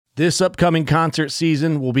This upcoming concert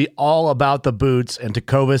season will be all about the boots, and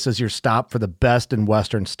Tecovas is your stop for the best in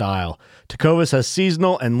Western style. Tecovas has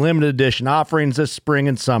seasonal and limited edition offerings this spring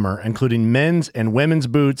and summer, including men's and women's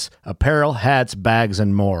boots, apparel, hats, bags,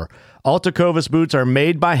 and more. All Tecovas boots are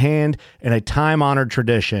made by hand in a time-honored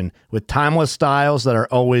tradition with timeless styles that are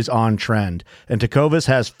always on trend. And Tecovas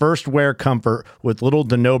has first wear comfort with little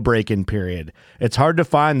to no break-in period. It's hard to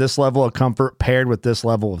find this level of comfort paired with this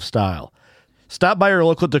level of style. Stop by your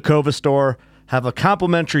local Tecovas store, have a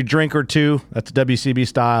complimentary drink or two, that's WCB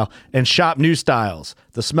style, and shop new styles.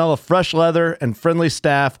 The smell of fresh leather and friendly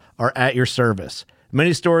staff are at your service.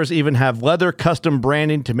 Many stores even have leather custom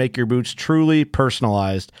branding to make your boots truly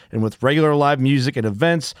personalized. And with regular live music and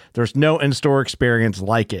events, there's no in-store experience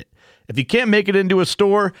like it. If you can't make it into a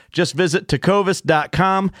store, just visit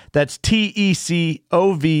tecovas.com. That's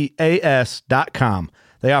TECOVAS.com.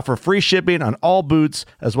 They offer free shipping on all boots,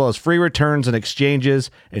 as well as free returns and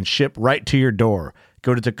exchanges, and ship right to your door.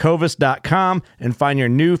 Go to tecovas.com and find your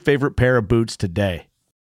new favorite pair of boots today.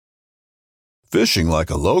 Fishing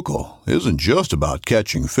like a local isn't just about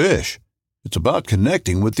catching fish. It's about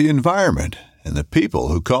connecting with the environment and the people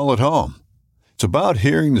who call it home. It's about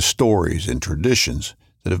hearing the stories and traditions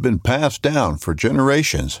that have been passed down for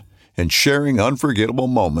generations and sharing unforgettable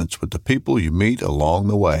moments with the people you meet along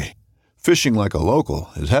the way. Fishing like a local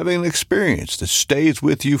is having an experience that stays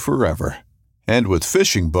with you forever. And with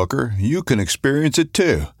Fishing Booker, you can experience it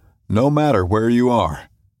too, no matter where you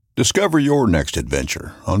are. Discover your next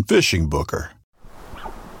adventure on Fishing Booker.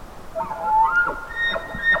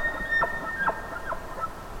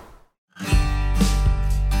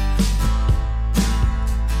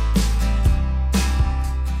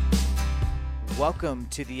 Welcome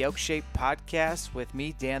to the Elk Shape Podcast with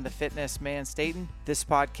me, Dan the Fitness Man Staten. This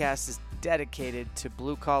podcast is dedicated to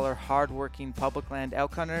blue-collar, hard-working public land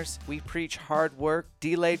elk hunters. We preach hard work,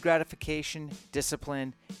 delayed gratification,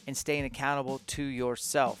 discipline, and staying accountable to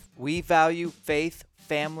yourself. We value faith,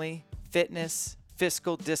 family, fitness,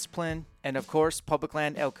 fiscal discipline, and of course, public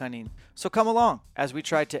land elk hunting. So come along as we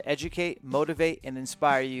try to educate, motivate, and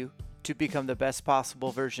inspire you to become the best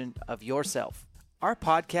possible version of yourself. Our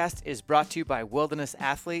podcast is brought to you by Wilderness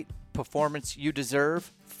Athlete, performance you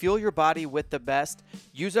deserve. Fuel your body with the best.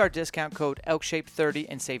 Use our discount code ELKSHAPE30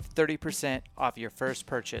 and save 30% off your first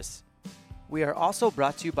purchase. We are also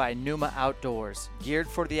brought to you by Numa Outdoors, geared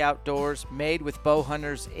for the outdoors, made with bow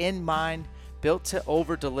hunters in mind, built to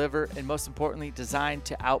over-deliver, and most importantly, designed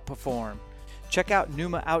to outperform. Check out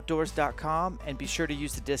NumaOutdoors.com and be sure to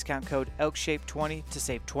use the discount code ELKSHAPE20 to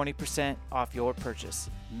save 20% off your purchase.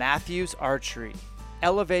 Matthews Archery,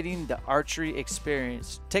 elevating the archery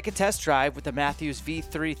experience. Take a test drive with the Matthews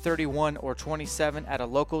V331 or 27 at a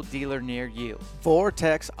local dealer near you.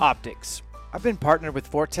 Vortex Optics. I've been partnered with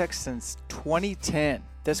Vortex since 2010.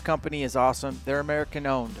 This company is awesome. They're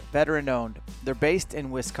American-owned, veteran-owned. They're based in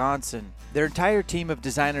Wisconsin. Their entire team of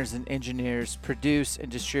designers and engineers produce and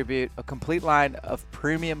distribute a complete line of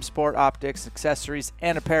premium sport optics, accessories,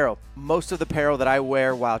 and apparel. Most of the apparel that I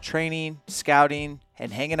wear while training, scouting,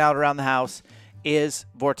 and hanging out around the house is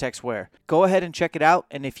Vortex wear. Go ahead and check it out,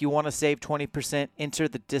 and if you want to save 20%, enter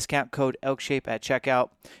the discount code ELKSHAPE at checkout,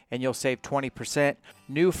 and you'll save 20%.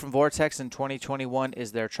 New from Vortex in 2021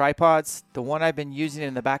 is their tripods. The one I've been using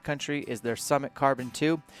in the backcountry is their Summit Carbon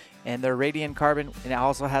 2, and their Radiant Carbon, and it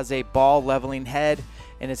also has a ball leveling head,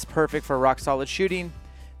 and it's perfect for rock solid shooting.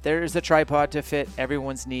 There is a tripod to fit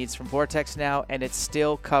everyone's needs from Vortex now, and it's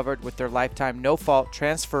still covered with their lifetime no-fault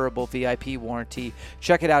transferable VIP warranty.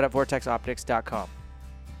 Check it out at vortexoptics.com.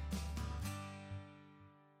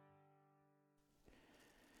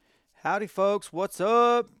 Howdy, folks. What's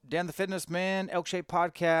up? Dan the Fitness Man, Elk Shape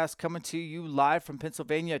Podcast, coming to you live from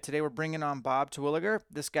Pennsylvania. Today we're bringing on Bob Terwilliger.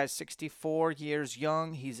 This guy's 64 years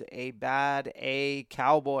young. He's a bad A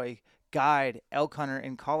cowboy guide, elk hunter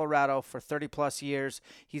in Colorado for 30 plus years.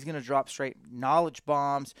 He's going to drop straight knowledge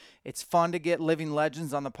bombs. It's fun to get living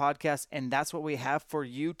legends on the podcast, and that's what we have for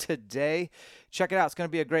you today. Check it out. It's going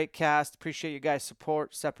to be a great cast. Appreciate you guys'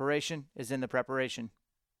 support. Separation is in the preparation.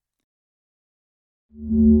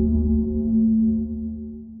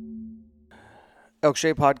 Elk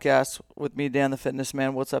Shape Podcast with me, Dan the Fitness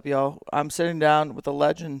Man. What's up, y'all? I'm sitting down with a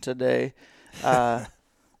legend today. Do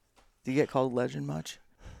you get called legend much?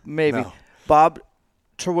 Maybe. No. Bob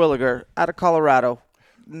Terwilliger out of Colorado.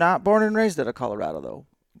 Not born and raised out of Colorado, though.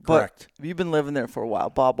 Correct. But you've been living there for a while.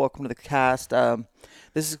 Bob, welcome to the cast. This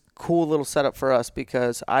is a cool little setup for us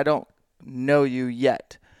because I don't know you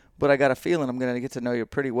yet, but I got a feeling I'm going to get to know you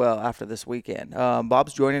pretty well after this weekend.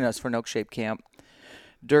 Bob's joining us for an Elk Shape camp.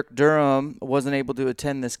 Dirk Durham wasn't able to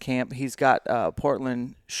attend this camp. He's got a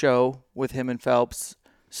Portland show with him and Phelps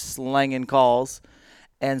slanging calls.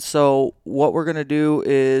 And so what we're going to do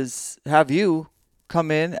is have you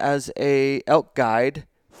come in as a elk guide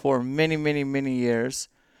for many, many, many years,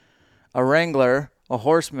 a wrangler, a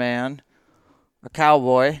horseman, a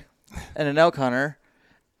cowboy, and an elk hunter,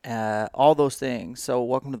 all those things. So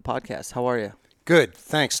welcome to the podcast. How are you? Good.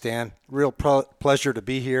 Thanks, Dan. Real pleasure to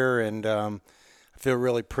be here, and I feel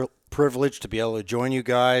really privileged to be able to join you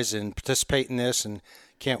guys and participate in this, and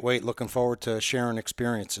can't wait. Looking forward to sharing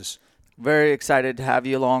experiences. Very excited to have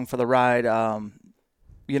you along for the ride.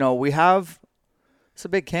 It's a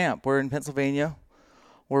big camp. We're in Pennsylvania.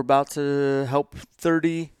 We're about to help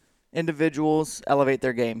 30 individuals elevate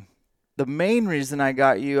their game. The main reason I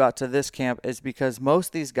got you out to this camp is because most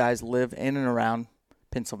of these guys live in and around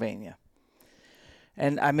Pennsylvania.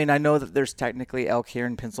 And, I mean, I know that there's technically elk here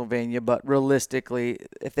in Pennsylvania, but realistically,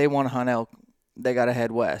 if they want to hunt elk, they got to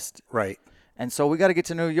head west. Right. And so we got to get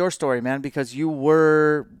to know your story, man, because you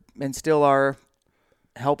were and still are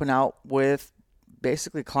helping out with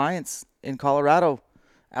basically clients in Colorado,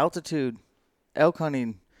 altitude, elk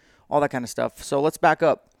hunting, all that kind of stuff. So let's back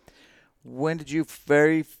up. When did you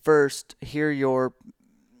very first hear your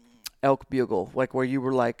elk bugle? Like where you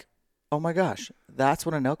were like, oh my gosh, that's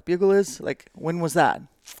what an elk bugle is? Like, when was that?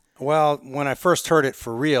 Well, when I first heard it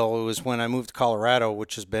for real, it was when I moved to Colorado,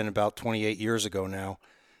 which has been about 28 years ago now.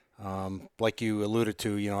 Like you alluded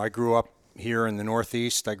to, I grew up here in the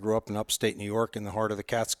Northeast. I grew up in upstate New York in the heart of the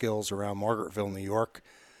Catskills around Margaretville, New York.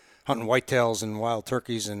 Hunting whitetails and wild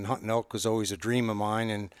turkeys and hunting elk was always a dream of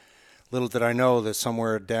mine. And little did I know that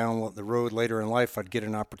somewhere down the road later in life, I'd get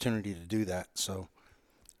an opportunity to do that. So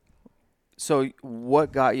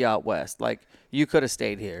what got you out west? Like, you could have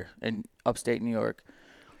stayed here in upstate New York,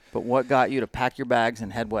 but what got you to pack your bags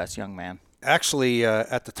and head west, young man? Actually,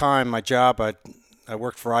 at the time, my job, I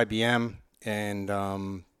worked for IBM, and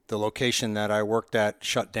the location that I worked at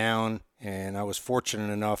shut down, and I was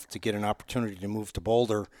fortunate enough to get an opportunity to move to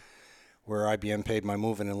Boulder, where IBM paid my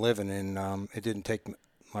moving and living, and it didn't take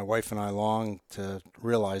my wife and I long to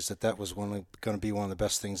realize that was going to be one of the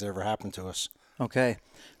best things that ever happened to us. Okay.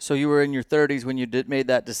 So you were in your 30s when you made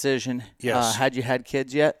that decision. Yes. Had you had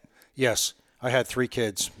kids yet? Yes. I had 3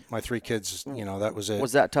 kids. My 3 kids, that was it.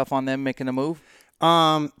 Was that tough on them making a move?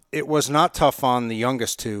 It was not tough on the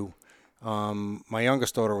youngest 2. My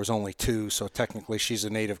youngest daughter was only 2, so technically she's a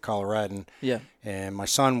native Coloradan. Yeah. And my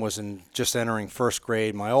son was just entering 1st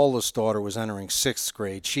grade. My oldest daughter was entering 6th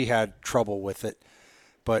grade. She had trouble with it.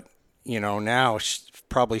 But, now she's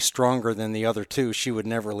probably stronger than the other 2. She would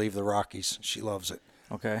never leave the Rockies. She loves it.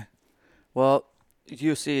 Okay. Well,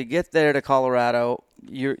 you get there to Colorado,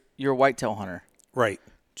 you're a whitetail hunter. Right.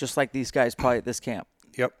 Just like these guys probably at this camp.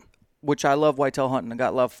 Yep. Which I love whitetail hunting. I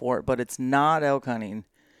got love for it, but it's not elk hunting.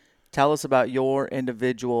 Tell us about your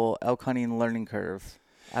individual elk hunting learning curve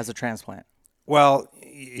as a transplant. Well,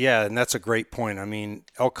 yeah, and that's a great point. I mean,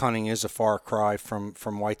 elk hunting is a far cry from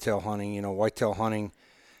whitetail hunting. Whitetail hunting,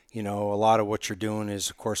 a lot of what you're doing is,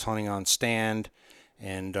 of course, hunting on stand,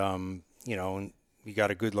 and, you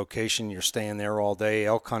got a good location. You're staying there all day.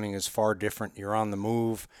 Elk hunting is far different. You're on the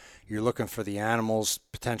move. You're looking for the animals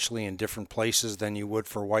potentially in different places than you would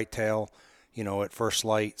for whitetail, at first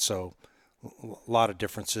light. So a lot of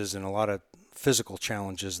differences and a lot of physical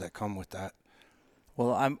challenges that come with that.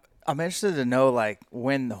 Well, I'm interested to know, like,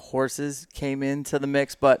 when the horses came into the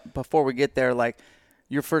mix. But before we get there, like,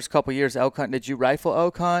 your first couple years elk hunt, did you rifle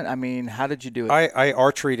elk hunt? I mean, how did you do it? I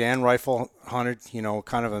archeried and rifle hunted,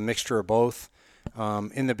 kind of a mixture of both.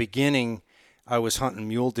 In the beginning, I was hunting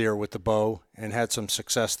mule deer with the bow and had some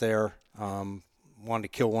success there. Wanted to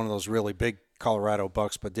kill one of those really big Colorado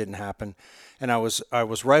bucks, but didn't happen. And I was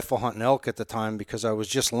rifle hunting elk at the time because I was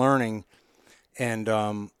just learning. And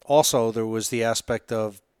also there was the aspect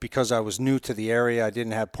of, because I was new to the area, I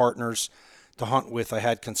didn't have partners to hunt with. I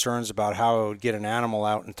had concerns about how I would get an animal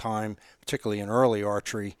out in time, particularly in early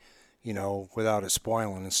archery, without it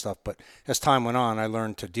spoiling and stuff. But as time went on, I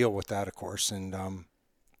learned to deal with that, of course. And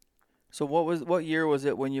so what year was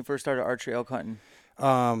it when you first started archery elk hunting?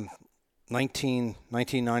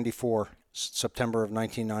 1994, September of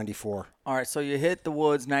 1994. All right, so you hit the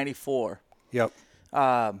woods 94. Yep.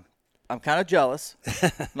 I'm kind of jealous,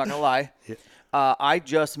 not gonna lie. Yeah. I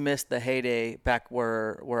just missed the heyday back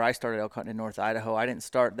where I started elk hunting in North Idaho. I didn't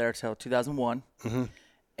start there till 2001. Mm-hmm.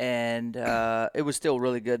 And it was still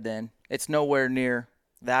really good then. It's nowhere near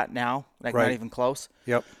that now, like Right. not even close.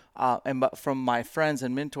 Yep. But from my friends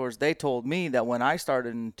and mentors, they told me that when I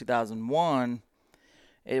started in 2001,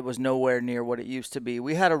 it was nowhere near what it used to be.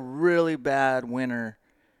 We had a really bad winter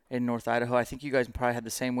in North Idaho. I think you guys probably had the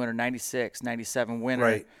same winter, 96, 97 winter.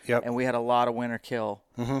 Right, yep. And we had a lot of winter kill.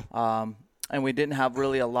 Mm-hmm. and we didn't have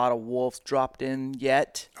really a lot of wolves dropped in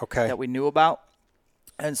yet Okay. that we knew about.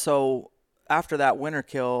 And so after that winter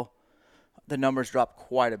kill, the numbers dropped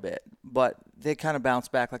quite a bit, but they kind of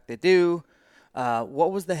bounced back like they do.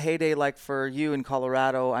 What was the heyday like for you in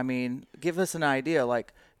Colorado? I mean, give us an idea.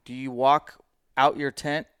 Like, do you walk out your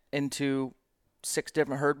tent into 6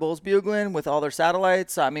 different herd bulls bugling with all their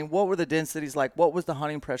satellites? I mean, what were the densities like? What was the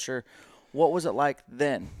hunting pressure? What was it like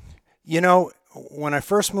then? When I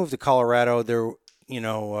first moved to Colorado,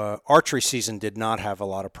 archery season did not have a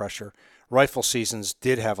lot of pressure. Rifle seasons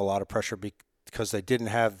did have a lot of pressure because they didn't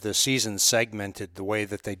have the seasons segmented the way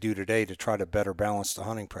that they do today to try to better balance the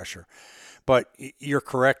hunting pressure. But you're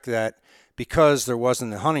correct that because there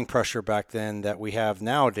wasn't the hunting pressure back then that we have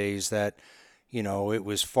nowadays, that it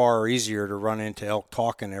was far easier to run into elk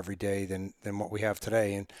talking every day than what we have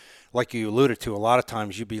today. And like you alluded to, a lot of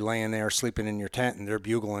times you'd be laying there sleeping in your tent and they're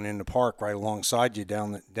bugling in the park right alongside you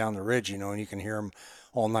down the ridge, and you can hear them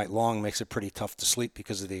all night long. Makes it pretty tough to sleep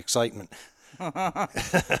because of the excitement.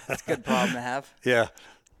 That's a good problem to have. Yeah.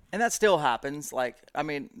 And that still happens. Like, I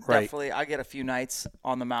mean, Right. definitely I get a few nights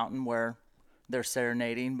on the mountain where they're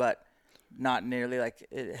serenading, but not nearly like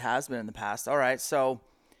it has been in the past. All right, so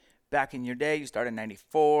back in your day, you started in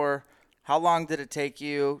 94. How long did it take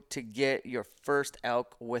you to get your first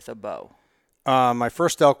elk with a bow? My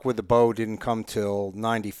first elk with a bow didn't come till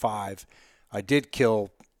 95. I did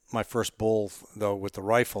kill my first bull, though, with the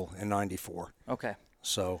rifle in 94. Okay.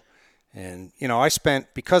 So, and, I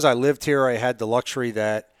spent, because I lived here, I had the luxury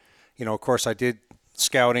that, of course I did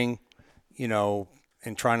scouting,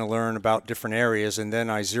 and trying to learn about different areas. And then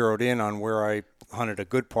I zeroed in on where I hunted a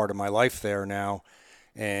good part of my life there now.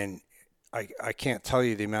 And I can't tell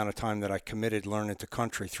you the amount of time that I committed learning the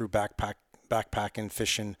country through backpacking,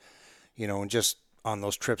 fishing, and just on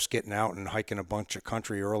those trips getting out and hiking a bunch of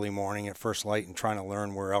country early morning at first light and trying to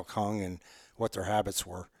learn where elk hung and what their habits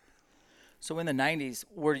were. So in the 90s,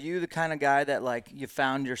 were you the kind of guy that, like, you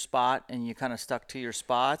found your spot and you kind of stuck to your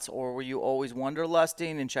spots, or were you always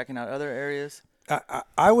wanderlusting and checking out other areas?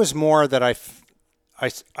 I was more that I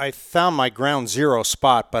found my ground zero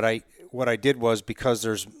spot, but what I did was, because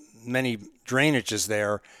there's many drainages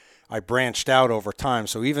there, I branched out over time.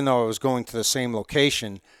 So even though I was going to the same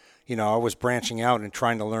location, I was branching out and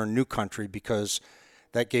trying to learn new country, because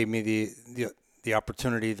that gave me the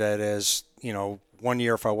opportunity that, as one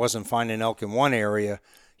year if I wasn't finding elk in one area,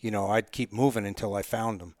 I'd keep moving until I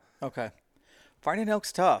found them. Okay. Finding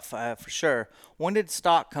elk's tough, for sure. When did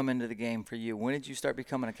stock come into the game for you? When did you start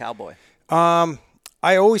becoming a cowboy? I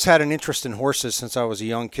always had an interest in horses since I was a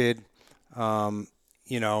young kid, so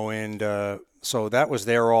that was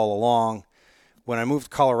there all along. When I moved to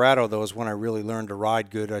Colorado, though, is when I really learned to ride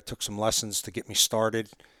good. I took some lessons to get me started,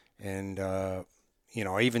 and I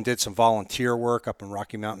even did some volunteer work up in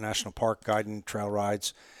Rocky Mountain National Park, guiding trail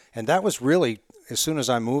rides. And that was really, as soon as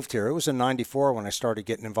I moved here, it was in 94 when I started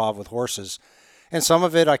getting involved with horses. And some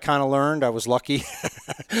of it I kind of learned. I was lucky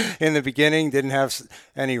in the beginning, didn't have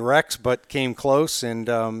any wrecks, but came close. And,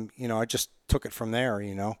 I just took it from there,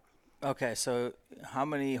 Okay, so how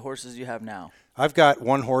many horses do you have now? I've got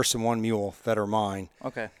one horse and one mule that are mine.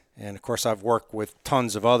 Okay. And, of course, I've worked with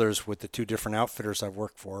tons of others with the 2 different outfitters I've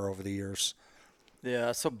worked for over the years.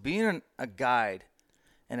 Yeah, so being a guide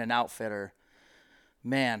and an outfitter,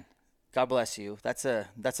 man, God bless you. That's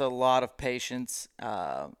a lot of patience,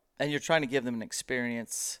 and you're trying to give them an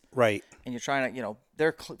experience, right? And you're trying to,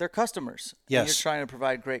 they're customers. Yes. And you're trying to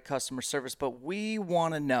provide great customer service, but we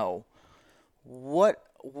want to know what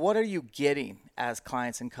are you getting as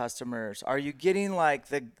clients and customers? Are you getting like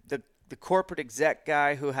the corporate exec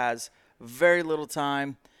guy who has very little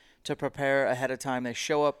time to prepare ahead of time? They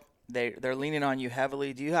show up. They're leaning on you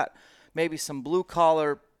heavily. Do you have maybe some blue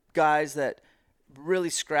collar guys that really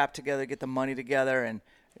scrap together, get the money together, and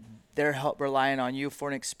they're relying on you for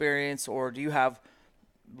an experience? Or do you have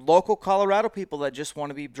local Colorado people that just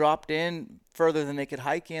want to be dropped in further than they could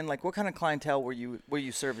hike in? Like, what kind of clientele were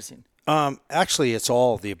you servicing? Actually, it's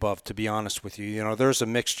all of the above, to be honest with you. There's a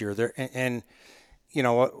mixture there, and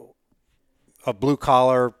a blue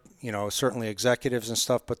collar, certainly executives and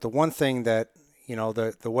stuff. But the one thing that,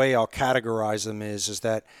 the way I'll categorize them is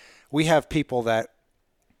that we have people that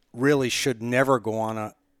really should never go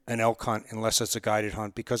on an elk hunt unless it's a guided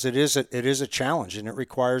hunt, because it is a challenge, and it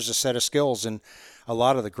requires a set of skills and a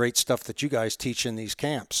lot of the great stuff that you guys teach in these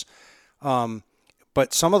camps.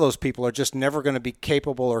 But some of those people are just never going to be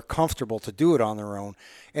capable or comfortable to do it on their own.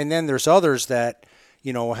 And then there's others that,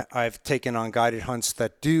 I've taken on guided hunts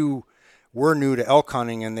that were new to elk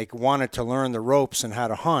hunting, and they wanted to learn the ropes and how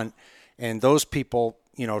to hunt. And those people,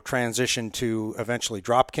 transition to eventually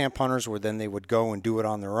drop camp hunters, where then they would go and do it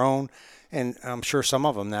on their own. And I'm sure some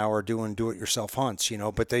of them now are doing do-it-yourself hunts,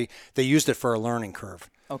 but they used it for a learning curve.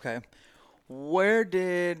 Okay. Where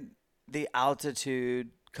did the altitude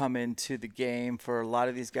come into the game for a lot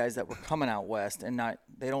of these guys that were coming out west and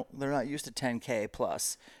they're not used to 10K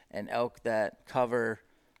plus and elk that cover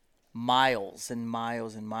miles and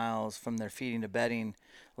miles and miles from their feeding to bedding?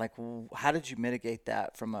 Like, how did you mitigate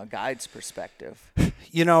that from a guide's perspective?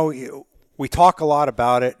 We talk a lot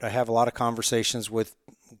about it. I have a lot of conversations with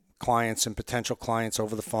clients and potential clients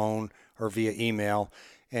over the phone or via email.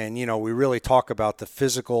 And, we really talk about the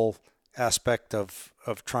physical aspect of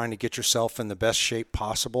trying to get yourself in the best shape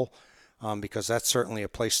possible, because that's certainly a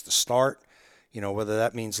place to start. Whether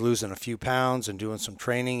that means losing a few pounds and doing some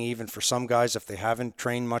training, even for some guys, if they haven't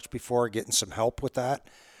trained much before, getting some help with that.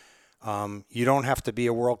 You don't have to be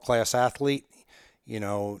a world-class athlete,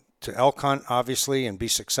 to elk hunt, obviously, and be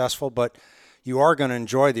successful, but you are going to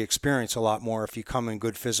enjoy the experience a lot more if you come in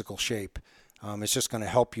good physical shape. It's just going to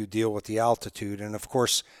help you deal with the altitude. And, of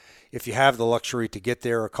course, if you have the luxury to get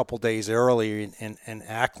there a couple days early and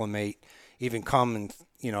acclimate, even come in,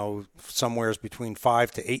 somewheres between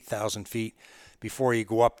 5,000 to 8,000 feet before you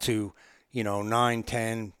go up to, 9,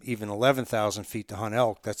 10, even 11,000 feet to hunt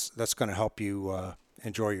elk, that's going to help you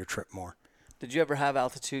enjoy your trip more. Did you ever have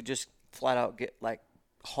altitude just flat out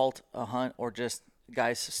halt a hunt, or just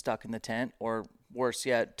guys stuck in the tent, or worse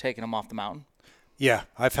yet, taking them off the mountain? Yeah,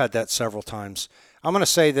 I've had that several times. I'm going to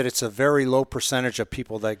say that it's a very low percentage of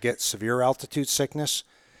people that get severe altitude sickness.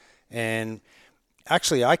 And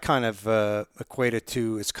actually, I kind of equate it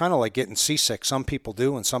to, it's kind of like getting seasick. Some people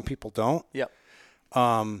do and some people don't. Yep.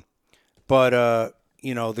 But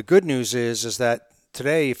the good news is that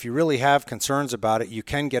today, if you really have concerns about it, you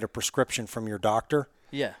can get a prescription from your doctor.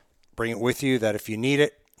 Yeah. Bring it with you, that if you need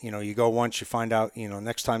it, you go once, you find out,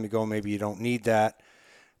 next time you go, maybe you don't need that.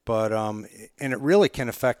 But, and it really can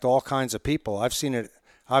affect all kinds of people. I've seen it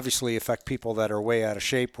obviously affect people that are way out of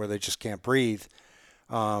shape where they just can't breathe.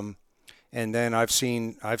 And then I've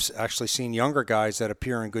actually seen younger guys that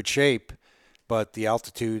appear in good shape, but the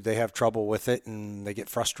altitude, they have trouble with it and they get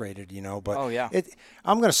frustrated, But oh, yeah.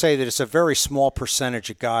 I'm going to say that it's a very small percentage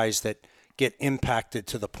of guys that get impacted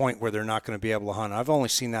to the point where they're not going to be able to hunt. I've only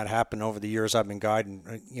seen that happen over the years I've been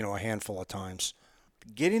guiding, a handful of times.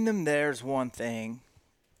 Getting them there is one thing.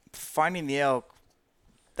 Finding the elk,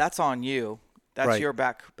 that's on you. That's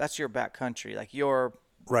right. That's your back country, like your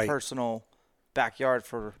right. personal backyard,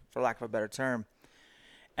 for lack of a better term.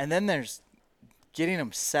 And then there's getting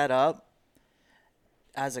them set up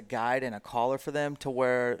as a guide and a caller for them to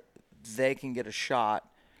where they can get a shot.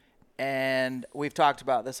 And we've talked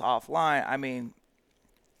about this offline. I mean,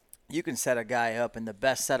 you can set a guy up in the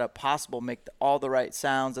best setup possible, make all the right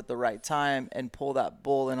sounds at the right time, and pull that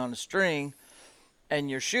bull in on a string, and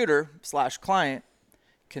your shooter/client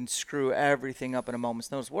can screw everything up in a moment's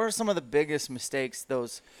notice. What are some of the biggest mistakes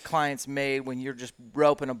those clients made when you're just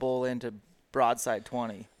roping a bull into broadside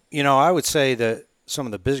 20? I would say that some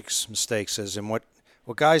of the biggest mistakes is, and what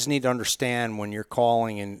guys need to understand when you're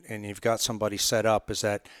calling and you've got somebody set up, is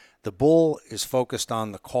that the bull is focused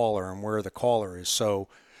on the caller and where the caller is. So,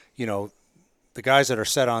 the guys that are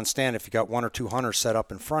set on stand, if you got one or two hunters set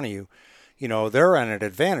up in front of you, they're at an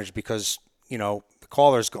advantage because, the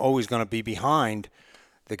caller's always going to be behind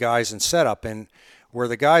the guys in setup. And where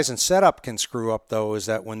the guys in setup can screw up, though, is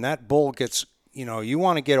that when that bull gets, you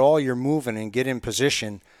want to get all your moving and get in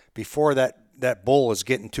position before that bull is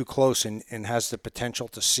getting too close and has the potential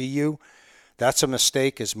to see you. That's a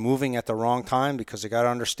mistake, is moving at the wrong time, because you got to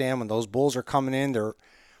understand when those bulls are coming in,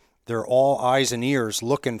 they're all eyes and ears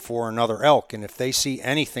looking for another elk. And if they see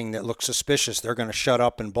anything that looks suspicious, they're going to shut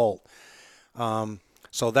up and bolt.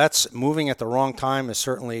 So that's moving at the wrong time is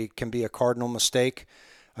certainly can be a cardinal mistake.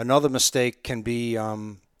 Another mistake can be,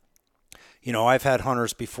 I've had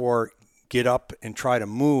hunters before get up and try to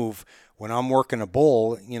move when I'm working a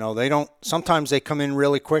bull. Sometimes they come in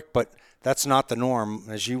really quick, but that's not the norm,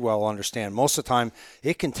 as you well understand. Most of the time,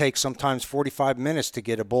 it can take sometimes 45 minutes to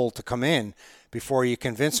get a bull to come in before you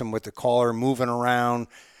convince them with the collar moving around,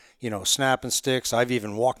 snapping sticks. I've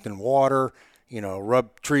even walked in water,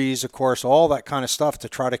 rubbed trees, of course, all that kind of stuff to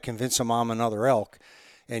try to convince them I'm another elk.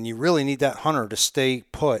 And you really need that hunter to stay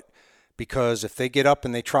put, because if they get up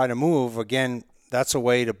and they try to move, again, that's a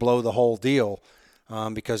way to blow the whole deal,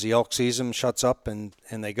 because the elk sees them, shuts up, and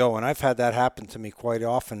they go. And I've had that happen to me quite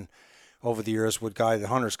often over the years with guided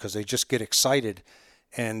hunters, because they just get excited,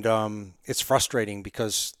 and it's frustrating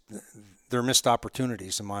because they're missed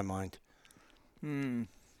opportunities in my mind.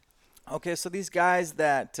 Okay, so these guys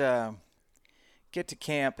that get to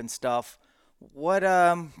camp and stuff, What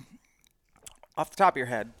off the top of your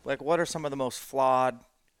head, like what are some of the most flawed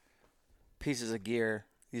pieces of gear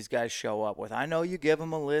these guys show up with? I know you give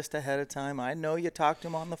them a list ahead of time. I know you talk to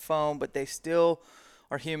them on the phone, but they still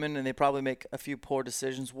are human and they probably make a few poor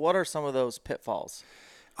decisions. What are some of those pitfalls?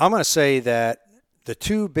 I'm going to say that the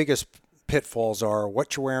two biggest pitfalls are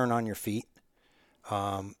what you're wearing on your feet.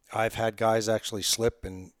 I've had guys actually slip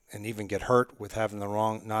and even get hurt with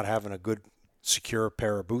not having a good, secure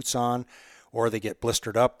pair of boots on, or they get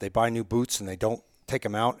blistered up. They buy new boots and they don't take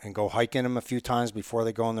them out and go hike in them a few times before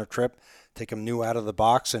they go on their trip, take them new out of the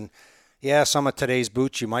box. And yeah, some of today's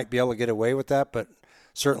boots, you might be able to get away with that, but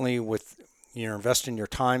certainly with you're investing your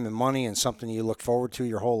time and money in something you look forward to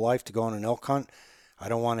your whole life to go on an elk hunt, I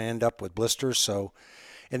don't want to end up with blisters. So,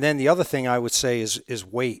 and then the other thing I would say is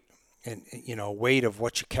weight, and weight of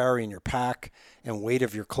what you carry in your pack and weight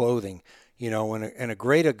of your clothing. And a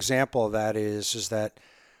great example of that is that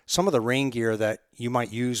some of the rain gear that you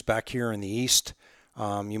might use back here in the East,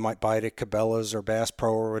 you might buy it at Cabela's or Bass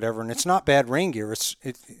Pro or whatever, and it's not bad rain gear.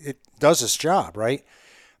 It does its job, right?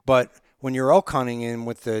 But when you're elk hunting and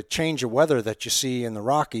with the change of weather that you see in the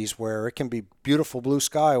Rockies, where it can be beautiful blue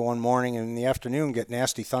sky one morning and in the afternoon get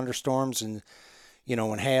nasty thunderstorms and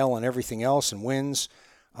and hail and everything else and winds,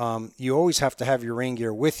 you always have to have your rain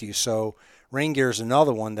gear with you. So rain gear is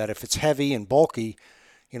another one that if it's heavy and bulky,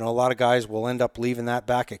 a lot of guys will end up leaving that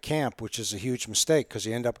back at camp, which is a huge mistake because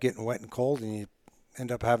you end up getting wet and cold and you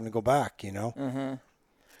end up having to go back, Mm-hmm.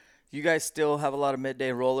 You guys still have a lot of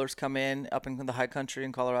midday rollers come in up in the high country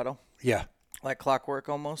in Colorado? Yeah. Like clockwork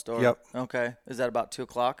almost? Or? Yep. Okay. Is that about 2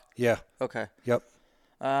 o'clock? Yeah. Okay. Yep.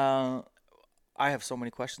 I have so many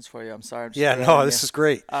questions for you. I'm sorry. This is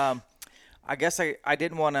great. I guess I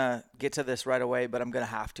didn't want to get to this right away, but I'm going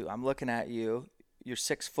to have to. I'm looking at you. You're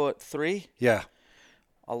 6'3". Yeah.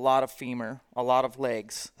 A lot of femur, a lot of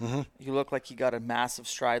legs. Mm-hmm. You look like you got a massive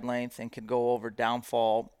stride length and could go over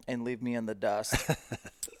downfall and leave me in the dust.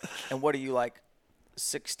 And what are you, like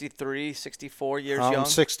 63, 64 years young? I'm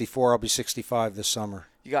 64. I'll be 65 this summer.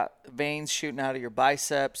 You got veins shooting out of your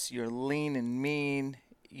biceps. You're lean and mean.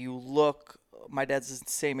 You look – my dad's the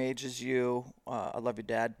same age as you. I love your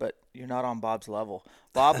dad, but you're not on Bob's level.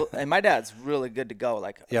 Bob – and my dad's really good to go,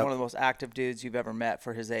 like yep. one of the most active dudes you've ever met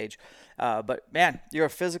for his age. But, man, you're a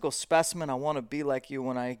physical specimen. I want to be like you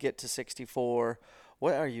when I get to 64.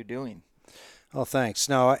 What are you doing? Oh, thanks.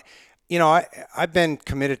 No, I've been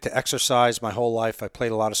committed to exercise my whole life. I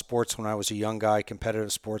played a lot of sports when I was a young guy,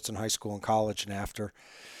 competitive sports in high school and college and after.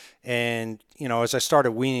 And, as I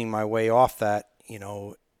started weaning my way off that,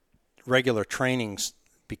 regular trainings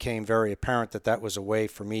became very apparent that was a way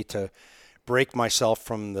for me to break myself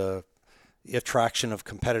from the attraction of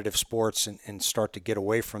competitive sports and start to get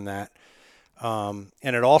away from that. And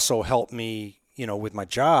it also helped me, with my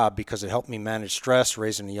job because it helped me manage stress,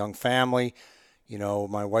 raising a young family.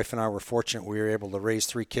 My wife and I were fortunate we were able to raise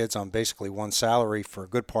 3 kids on basically one salary for a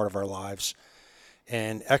good part of our lives.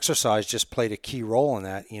 And exercise just played a key role in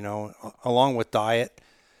that, along with diet,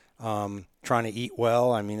 trying to eat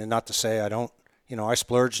well. I mean, not to say I don't, I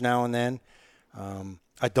splurge now and then.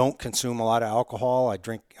 I don't consume a lot of alcohol.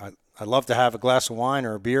 I love to have a glass of wine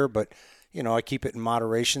or a beer, but, I keep it in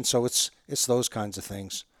moderation. So it's those kinds of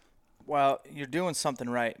things. Well, you're doing something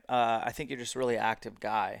right. I think you're just a really active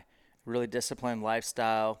guy, really disciplined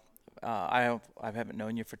lifestyle. I haven't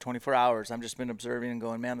known you for 24 hours. I've just been observing and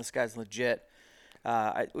going, man, this guy's legit,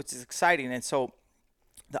 which is exciting. And so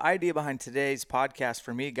the idea behind today's podcast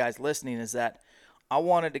for me, guys listening, is that I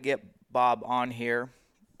wanted to get Bob on here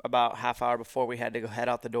about half hour before we had to go head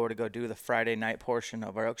out the door to go do the Friday night portion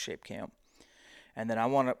of our Elk Shape camp. And then I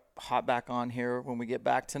want to hop back on here when we get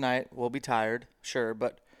back tonight. We'll be tired, sure,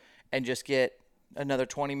 and just get another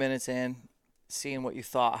 20 minutes in, seeing what you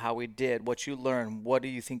thought, how we did, what you learned, what do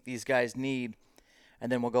you think these guys need,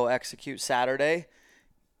 and then we'll go execute Saturday,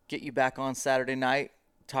 get you back on Saturday night,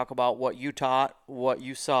 talk about what you taught, what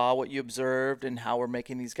you saw, what you observed, and how we're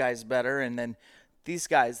making these guys better. And then these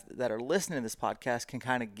guys that are listening to this podcast can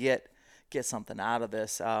kind of get something out of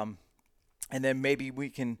this. And then maybe we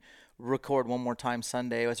can record one more time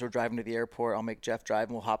Sunday as we're driving to the airport. I'll make Jeff drive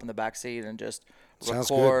and we'll hop in the back seat and just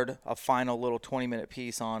record a final little 20-minute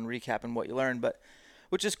piece on recapping what you learned,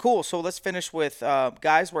 which is cool. So let's finish with,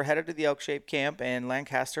 guys, we're headed to the Elk Shape camp in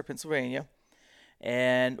Lancaster, Pennsylvania.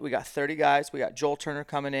 And we got 30 guys. We got Joel Turner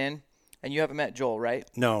coming in. And you haven't met Joel, right?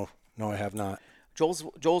 No, I have not.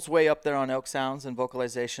 Joel's way up there on elk sounds and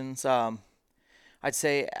vocalizations. I'd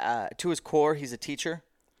say to his core, he's a teacher.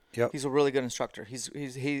 Yep. He's a really good instructor.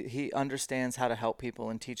 He understands how to help people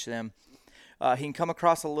and teach them. He can come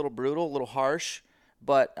across a little brutal, a little harsh,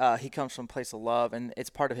 but he comes from a place of love, and it's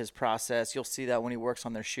part of his process. You'll see that when he works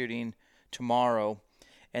on their shooting tomorrow,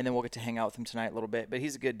 and then we'll get to hang out with him tonight a little bit. But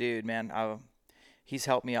he's a good dude, man. He's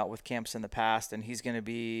helped me out with camps in the past, and he's going to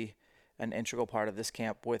be an integral part of this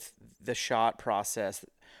camp with the shot process.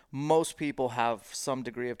 Most people have some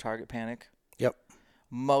degree of target panic. Yep.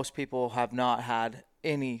 Most people have not had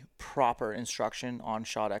any proper instruction on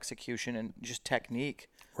shot execution and just technique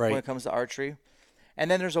when it comes to archery.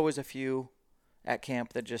 And then there's always a few at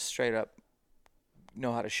camp that just straight up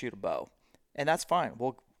know how to shoot a bow. And that's fine.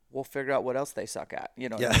 We'll figure out what else they suck at, you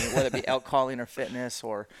know, what I mean? Whether it be elk calling or fitness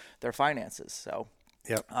or their finances. So,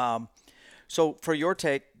 yep. So for your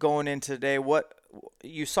take going into today, what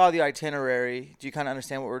you saw the itinerary, do you kind of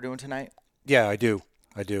understand what we're doing tonight? Yeah, I do.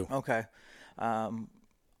 Okay.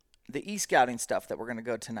 The e-scouting stuff that we're going to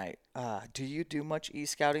go tonight. Do you do much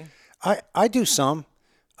e-scouting? I do some,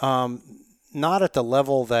 not at the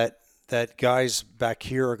level that guys back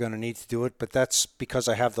here are going to need to do it, but that's because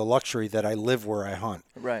I have the luxury that I live where I hunt.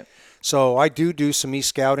 Right. So I do some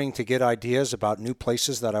e-scouting to get ideas about new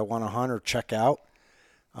places that I want to hunt or check out.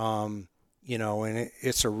 You know, and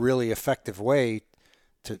it's a really effective way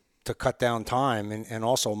to cut down time and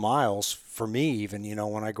also miles for me even, you know,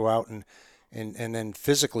 when I go out and then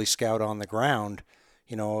physically scout on the ground,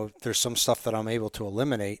 you know, there's some stuff that I'm able to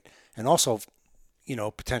eliminate and also, you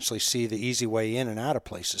know, potentially see the easy way in and out of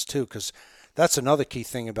places too, because that's another key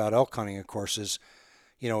thing about elk hunting, of course, is,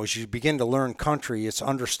 you know, as you begin to learn country, it's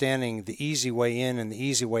understanding the easy way in and the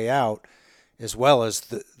easy way out, as well as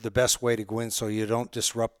the best way to go in so you don't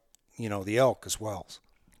disrupt, you know, the elk as well.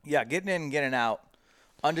 Yeah, getting in and getting out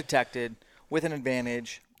undetected with an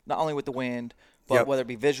advantage, not only with the wind, but whether it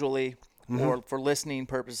be visually or for listening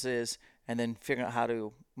purposes, and then figuring out how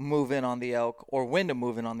to move in on the elk or when to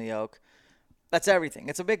move in on the elk. That's everything.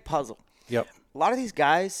 It's a big puzzle. Yep. A lot of these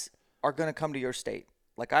guys are going to come to your state.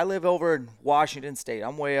 Like I live over in Washington State.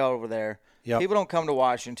 I'm way over there. Yep. People don't come to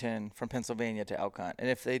Washington from Pennsylvania to elk hunt. And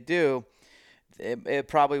if they do, it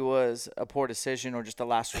probably was a poor decision or just a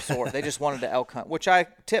last resort. They just wanted to elk hunt, which I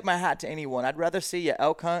tip my hat to anyone. I'd rather see you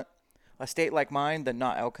elk hunt a state like mine than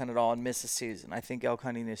not elk hunt at all and miss a season. I think elk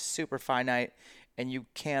hunting is super finite, and you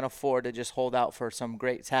can't afford to just hold out for some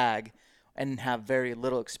great tag and have very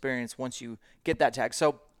little experience once you get that tag.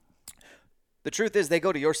 So the truth is they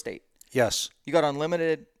go to your state. Yes. You got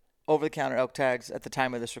unlimited over-the-counter elk tags at the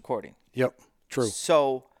time of this recording. Yep. True.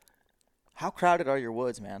 So how crowded are your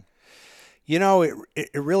woods, man? You know, it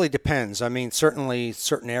really depends. I mean, certainly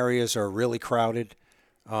certain areas are really crowded,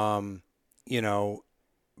 you know,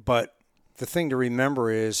 but the thing to remember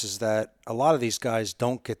is that a lot of these guys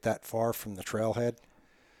don't get that far from the trailhead.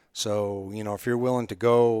 So, you know, if you're willing to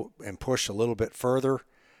go and push a little bit further,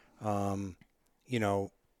 you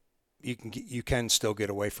know, you can still get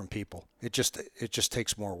away from people. It just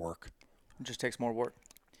takes more work. It just takes more work.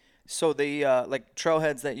 So the like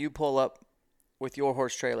trailheads that you pull up with your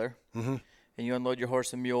horse trailer, and you unload your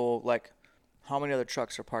horse and mule, like how many other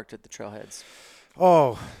trucks are parked at the trailheads?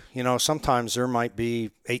 Oh, you know, sometimes there might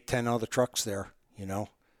be 8-10 other trucks there, you know,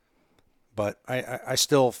 but I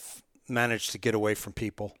still manage to get away from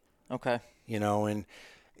people. Okay. You know, and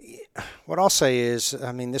what I'll say is,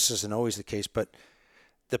 I mean, this isn't always the case, but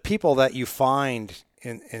the people that you find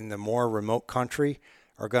in the more remote country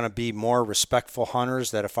are going to be more respectful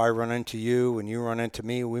hunters, that if I run into you and you run into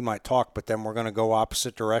me, we might talk, but then we're going to go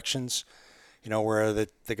opposite directions. You know, where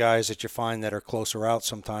the guys that you find that are closer out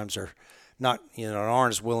sometimes are not, you know,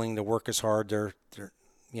 aren't as willing to work as hard. They're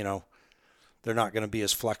you know, they're not going to be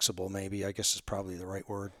as flexible, maybe, I guess is probably the right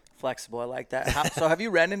word. Flexible, I like that. So have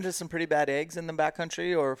you ran into some pretty bad eggs in the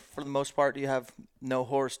backcountry, or for the most part, do you have no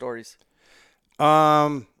horror stories?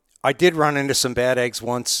 I did run into some bad eggs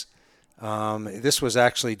once. This was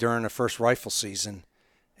actually during the first rifle season,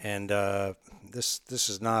 and this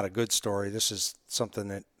is not a good story. This is something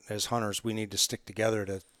that, as hunters, we need to stick together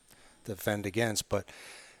to defend against. But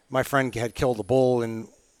my friend had killed a bull in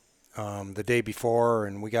the day before,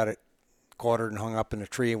 and we got it quartered and hung up in a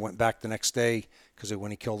tree and went back the next day because when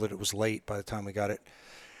he killed it, it was late by the time we got it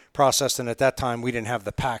processed. And at that time, we didn't have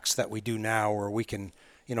the packs that we do now where we can,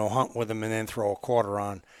 you know, hunt with them and then throw a quarter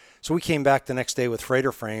on. So we came back the next day with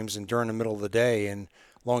freighter frames and during the middle of the day. And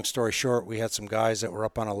long story short, we had some guys that were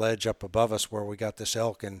up on a ledge up above us where we got this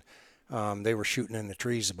elk, and they were shooting in the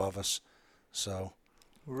trees above us. So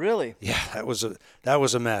really, yeah, that was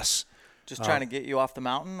a mess. Just trying to get you off the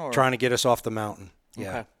mountain, or trying to get us off the mountain. Yeah.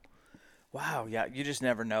 Okay. Wow. Yeah. You just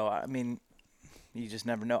never know. I mean, you just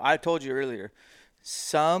never know. I told you earlier,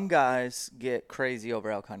 some guys get crazy over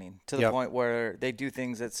elk hunting to the point where they do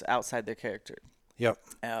things that's outside their character. Yep.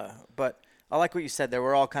 But I like what you said there.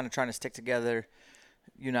 We're all kind of trying to stick together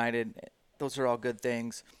united. Those are all good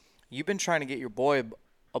things. You've been trying to get your boy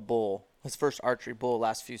a bull, his first archery bull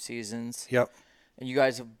last few seasons. Yep. And you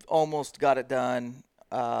guys have almost got it done.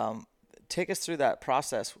 Take us through that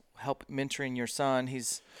process. Help mentoring your son.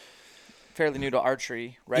 He's fairly new to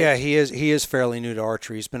archery, right? Yeah, he is. He is fairly new to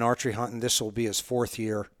archery. He's been archery hunting. This will be his 4th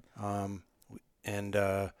year. I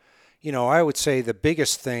would say the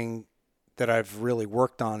biggest thing that I've really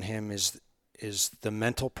worked on him is the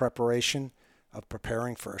mental preparation of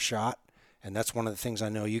preparing for a shot. And that's one of the things I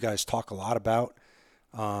know you guys talk a lot about,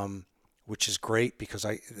 which is great because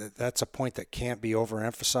that's a point that can't be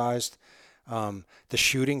overemphasized. The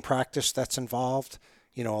shooting practice that's involved.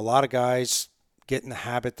 A lot of guys get in the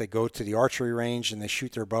habit, they go to the archery range and they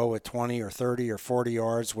shoot their bow at 20 or 30 or 40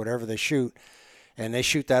 yards, whatever they shoot, and they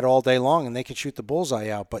shoot that all day long and they can shoot the bullseye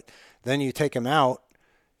out. But then you take them out,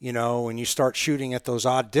 and you start shooting at those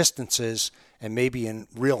odd distances and maybe in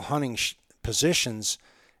real hunting positions,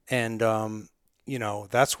 and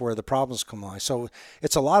that's where the problems come in. So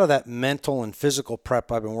it's a lot of that mental and physical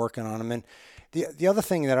prep I've been working on them. And the other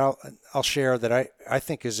thing that I'll share that I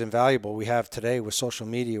think is invaluable we have today with social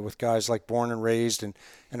media with guys like Born and Raised and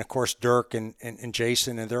of course Dirk and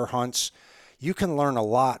Jason and their hunts. You can learn a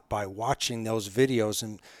lot by watching those videos.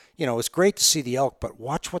 And, it's great to see the elk, but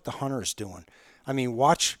watch what the hunter is doing. I mean,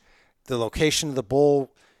 watch the location of the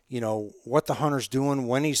bull, what the hunter's doing,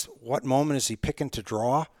 what moment is he picking to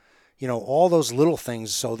draw, all those little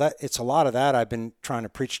things. So that it's a lot of that I've been trying to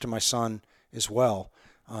preach to my son as well.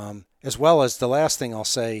 As well as the last thing I'll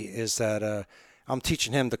say is that I'm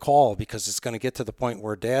teaching him to call because it's going to get to the point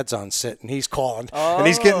where Dad's on sit and he's calling. Oh. And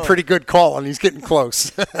he's getting pretty good calling. He's getting close.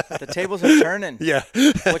 The tables are turning. Yeah.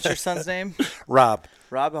 What's your son's name? Rob.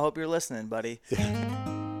 Rob, I hope you're listening, buddy.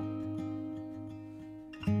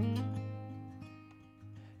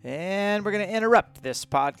 And we're going to interrupt this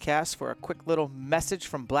podcast for a quick little message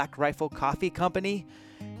from Black Rifle Coffee Company.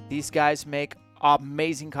 These guys make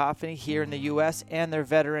amazing coffee here in the U.S., and they're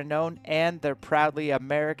veteran-owned, and they're proudly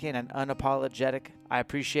American and unapologetic. I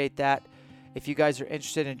appreciate that. If you guys are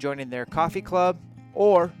interested in joining their coffee club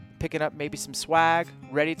or picking up maybe some swag,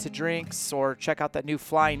 ready-to-drinks, or check out that new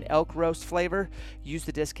Flying Elk Roast flavor, use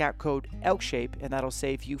the discount code ELKSHAPE, and that'll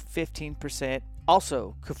save you 15%.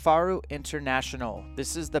 Also, Kifaru International.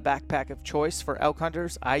 This is the backpack of choice for elk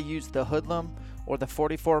hunters. I use the Hoodlum or the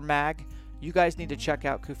 44 mag. You guys need to check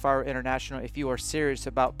out Kifaru International if you are serious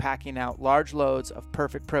about packing out large loads of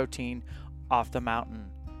perfect protein off the mountain.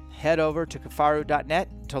 Head over to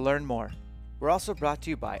kifaru.net to learn more. We're also brought to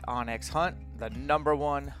you by onX Hunt, the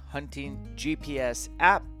 #1 hunting GPS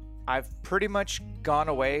app. I've pretty much gone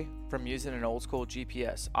away from using an old school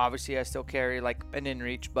GPS. Obviously, I still carry like an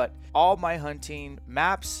InReach, but all my hunting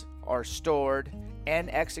maps are stored and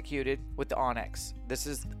executed with the onX. This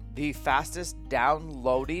is the fastest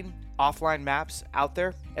downloading offline maps out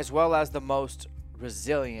there, as well as the most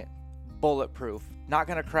resilient, bulletproof, not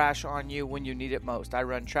going to crash on you when you need it most. I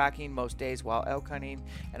run tracking most days while elk hunting,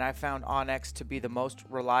 and I found onX to be the most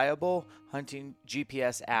reliable hunting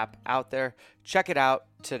GPS app out there. Check it out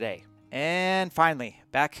today. And finally,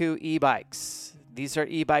 Bakcou e-bikes. These are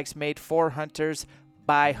e-bikes made for hunters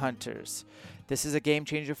by hunters. This is a game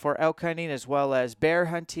changer for elk hunting as well as bear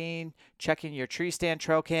hunting, checking your tree stand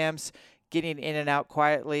trail cams, getting in and out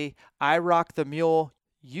quietly. I rock the mule.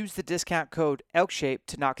 Use the discount code ELKSHAPE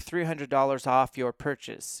to knock $300 off your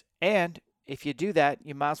purchase. And if you do that,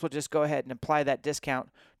 you might as well just go ahead and apply that discount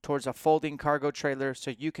towards a folding cargo trailer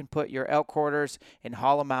so you can put your elk quarters and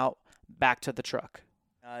haul them out back to the truck.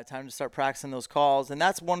 Time to start practicing those calls. And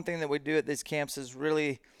that's one thing that we do at these camps is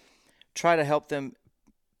really try to help them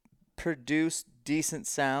produce decent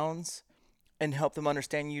sounds and help them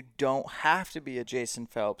understand you don't have to be a Jason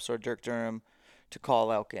Phelps or Dirk Durham to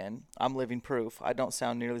call elk in. I'm living proof. I don't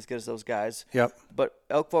sound nearly as good as those guys. Yep. But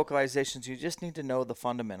elk vocalizations, you just need to know the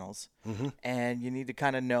fundamentals. Mm-hmm. And you need to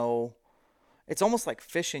kind of know. It's almost like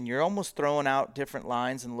fishing. You're almost throwing out different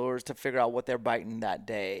lines and lures to figure out what they're biting that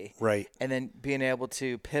day. Right. And then being able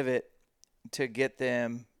to pivot to get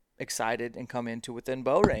them excited and come into within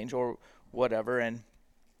bow range or whatever. And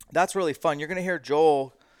that's really fun. You're going to hear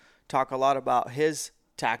Joel talk a lot about his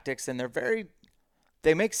tactics, and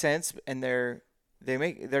they make sense, and they're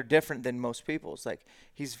different than most people's. Like,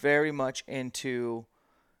 he's very much into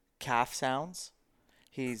calf sounds.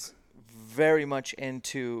 He's very much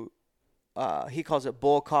into he calls it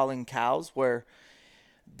bull calling cows, where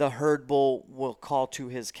the herd bull will call to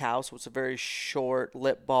his cow. So it's a very short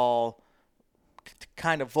lip ball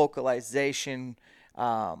kind of vocalization.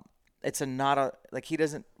 he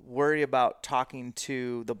doesn't worry about talking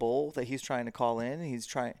to the bull that he's trying to call in.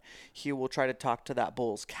 He will try to talk to that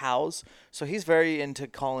bull's cows. So he's very into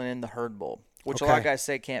calling in the herd bull, which a lot of guys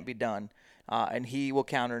say can't be done. And he will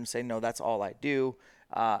counter and say, no, that's all I do.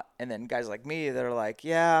 And then guys like me that are like,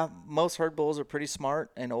 yeah, most herd bulls are pretty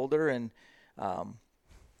smart and older, and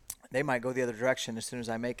they might go the other direction as soon as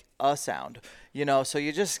I make a sound, so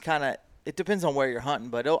you just kind of, it depends on where you're hunting,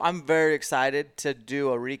 but I'm very excited to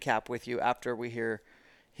do a recap with you after we hear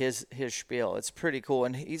his spiel. It's pretty cool,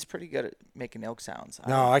 and he's pretty good at making elk sounds.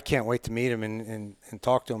 I can't wait to meet him and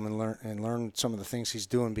talk to him and learn some of the things he's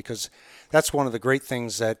doing, because that's one of the great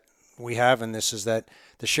things that we have in this, is that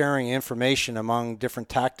the sharing information among different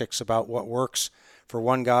tactics about what works for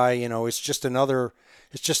one guy. It's just another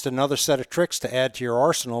set of tricks to add to your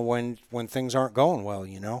arsenal when things aren't going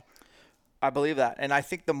well. I believe that. And I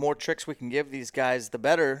think the more tricks we can give these guys, the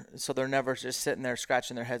better, so they're never just sitting there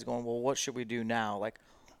scratching their heads going, well, what should we do now? Like,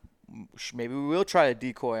 maybe we will try a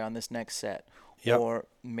decoy on this next set. Yep. Or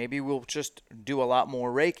maybe we'll just do a lot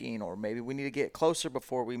more raking, or maybe we need to get closer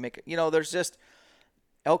before we make it. There's just –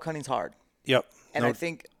 elk hunting's hard. Yep. And I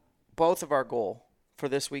think both of our goal for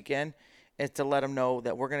this weekend is to let them know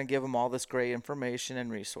that we're going to give them all this great information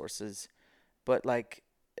and resources. But,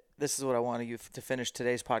 this is what I want you to finish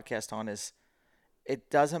today's podcast on, is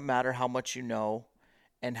it doesn't matter how much you know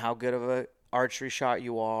and how good of a archery shot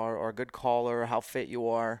you are, or a good caller, or how fit you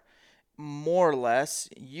are. More or less,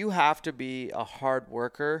 you have to be a hard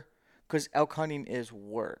worker, because elk hunting is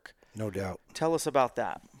work. No doubt. Tell us about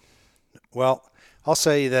that. Well, I'll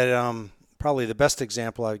say that probably the best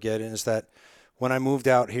example I get is that when I moved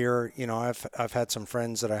out here, I've had some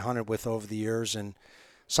friends that I hunted with over the years, and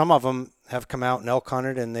some of them have come out and elk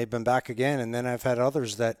hunted and they've been back again. And then I've had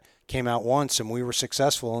others that came out once and we were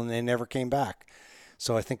successful and they never came back.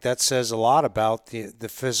 So I think that says a lot about the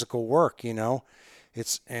physical work, It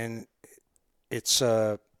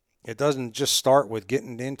doesn't just start with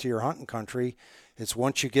getting into your hunting country. It's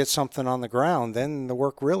once you get something on the ground, then the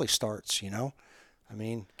work really starts,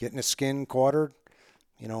 getting a skin quartered,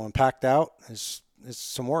 and packed out is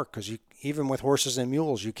some work, because even with horses and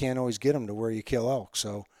mules, you can't always get them to where you kill elk.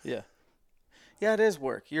 So yeah, it is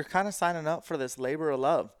work. You're kind of signing up for this labor of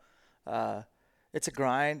love. It's a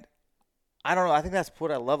grind. I don't know. I think that's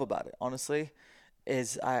what I love about it, honestly,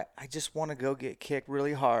 is I just want to go get kicked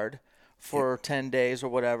really hard for 10 days or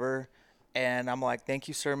whatever. And I'm like, thank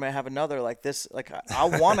you, sir. May I have another like this? Like, I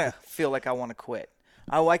want to feel like I want to quit.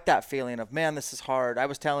 I like that feeling of, man, this is hard. I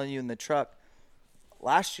was telling you in the truck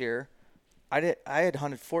last year, I had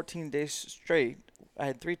hunted 14 days straight. I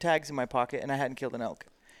had 3 tags in my pocket, and I hadn't killed an elk.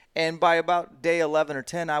 And by about day 11 or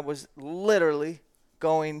 10, I was literally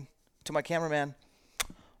going to my cameraman,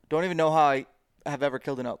 don't even know how I have ever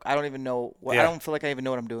killed an elk. I don't even know. I don't feel like I even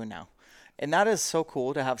know what I'm doing now. And that is so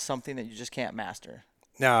cool to have something that you just can't master.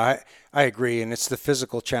 No, I agree. And it's the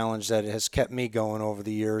physical challenge that has kept me going over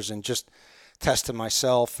the years, and just testing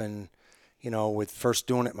myself, and with first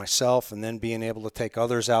doing it myself and then being able to take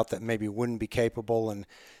others out that maybe wouldn't be capable, and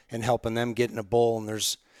helping them get in a bull.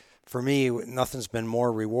 And for me, nothing's been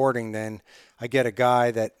more rewarding than I get a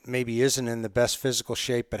guy that maybe isn't in the best physical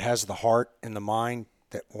shape, but has the heart and the mind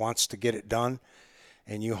that wants to get it done.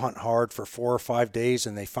 And you hunt hard for 4 or 5 days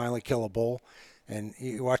and they finally kill a bull. And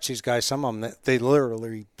you watch these guys, some of them, they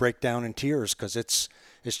literally break down in tears, because it's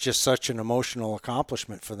just such an emotional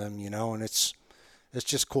accomplishment for them, and it's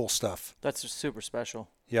just cool stuff. That's super special.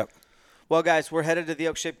 Yep. Well, guys, we're headed to the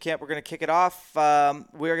Elk Shape Camp. We're going to kick it off.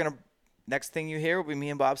 Next thing you hear will be me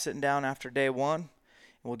and Bob sitting down after day 1. And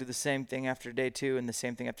we'll do the same thing after day 2 and the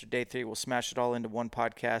same thing after day 3. We'll smash it all into one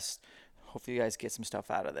podcast. Hopefully you guys get some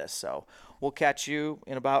stuff out of this. So we'll catch you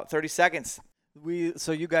in about 30 seconds.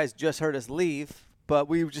 So you guys just heard us leave, but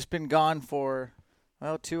we've just been gone for,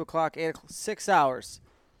 2 o'clock, 8 o'clock, 6 hours.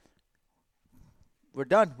 We're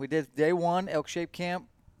done. We did day 1, Elk Shape Camp.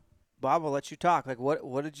 Bob, I'll let you talk. Like,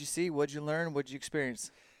 what did you see? What did you learn? What did you experience?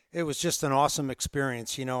 It was just an awesome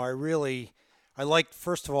experience.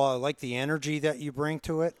 First of all, I like the energy that you bring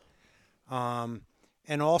to it.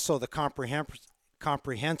 And also the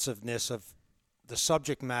comprehensiveness of the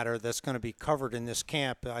subject matter that's going to be covered in this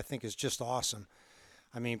camp, I think, is just awesome.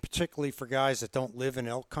 I mean, particularly for guys that don't live in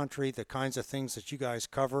elk country, the kinds of things that you guys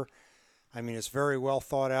cover. I mean, it's very well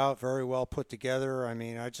thought out, very well put together. I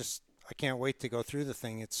mean, I can't wait to go through the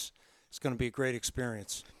thing. It's going to be a great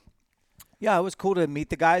experience. Yeah, it was cool to meet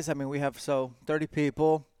the guys. I mean, we have 30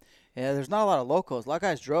 people. Yeah, there's not a lot of locals. A lot of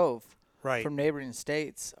guys drove from neighboring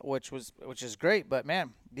states, which is great. But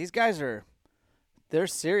man, these guys they're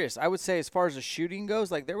serious. I would say as far as the shooting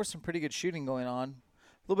goes, like there was some pretty good shooting going on. A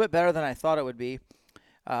little bit better than I thought it would be.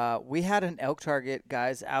 We had an elk target,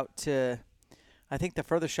 guys, out to, I think the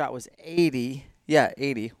further shot was 80. Yeah,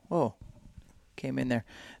 80. Whoa, came in there.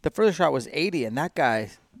 The further shot was 80, and that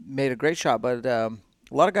guy made a great shot. But a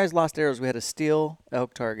lot of guys lost arrows. We had a steel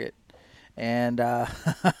elk target. And I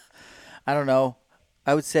don't know.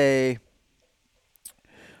 I would say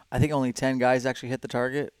I think only 10 guys actually hit the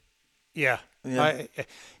target. Yeah. Yeah.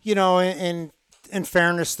 In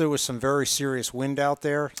fairness, there was some very serious wind out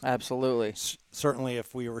there. Absolutely. Certainly,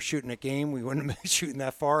 if we were shooting a game, we wouldn't have been shooting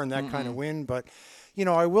that far in that kind of wind. But,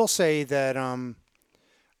 I will say that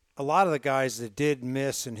a lot of the guys that did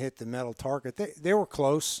miss and hit the metal target, they were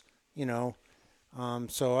close,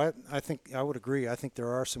 So I think I would agree. I think there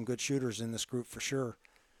are some good shooters in this group for sure.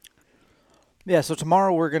 Yeah, so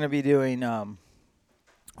tomorrow we're going to be doing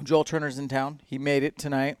Joel Turner's in town. He made it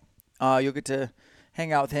tonight. You'll get to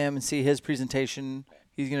hang out with him and see his presentation.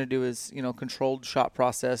 He's going to do his, controlled shot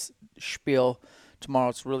process spiel tomorrow.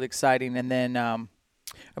 It's really exciting. And then,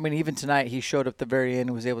 even tonight he showed up at the very end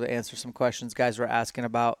and was able to answer some questions. Guys were asking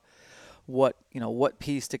about what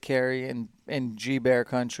piece to carry in G-Bear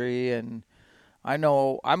country. And I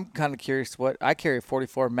know I'm kind of curious what I carry a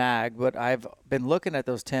 44 mag, but I've been looking at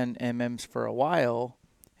those 10 MMs for a while,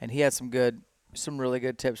 and he had some really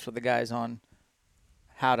good tips for the guys on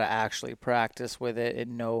how to actually practice with it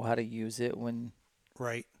and know how to use it when.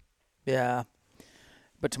 Right. Yeah.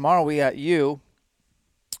 But tomorrow we got you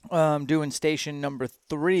doing station number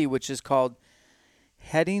 3, which is called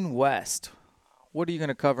Heading West. What are you going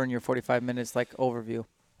to cover in your 45 minutes, overview?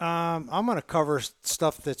 I'm going to cover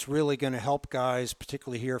stuff that's really going to help guys,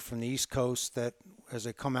 particularly here from the East Coast, that as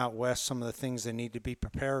they come out west, some of the things they need to be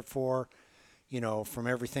prepared for, from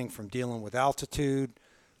everything from dealing with altitude,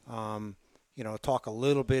 talk a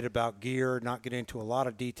little bit about gear, not get into a lot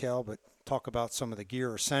of detail, but talk about some of the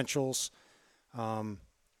gear essentials,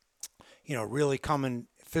 really coming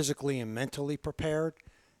physically and mentally prepared.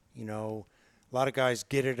 A lot of guys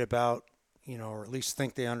get it about, or at least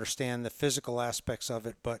think they understand the physical aspects of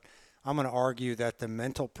it, but I'm going to argue that the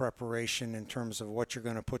mental preparation in terms of what you're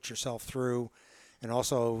going to put yourself through, and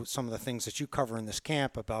also some of the things that you cover in this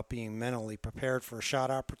camp about being mentally prepared for a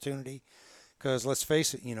shot opportunity. Because let's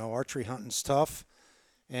face it, archery hunting's tough,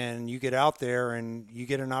 and you get out there and you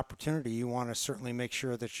get an opportunity, you want to certainly make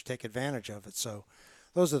sure that you take advantage of it. So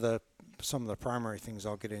those are some of the primary things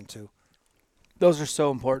I'll get into. Those are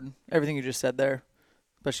so important, everything you just said there,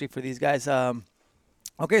 especially for these guys.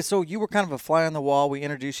 Okay, so you were kind of a fly on the wall. We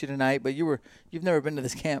introduced you tonight, but you've never been to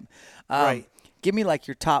this camp. Right. Give me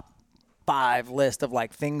your top 5 list of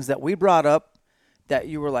things that we brought up that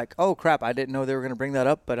you were like, oh crap, I didn't know they were going to bring that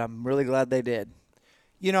up, but I'm really glad they did.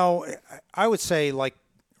 I would say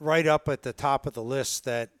right up at the top of the list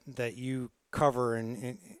that you cover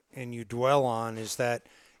and you dwell on is that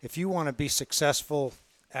if you want to be successful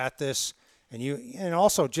at this, and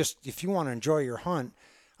also just if you want to enjoy your hunt,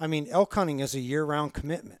 elk hunting is a year-round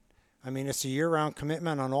commitment. It's a year-round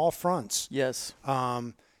commitment on all fronts. Yes.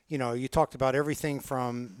 You talked about everything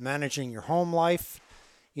from managing your home life,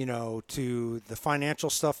 to the financial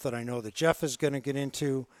stuff that I know that Jeff is going to get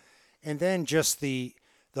into, and then just the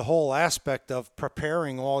whole aspect of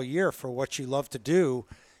preparing all year for what you love to do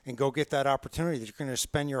and go get that opportunity that you're going to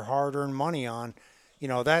spend your hard-earned money on.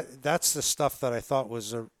 That's the stuff that I thought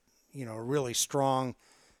was a really strong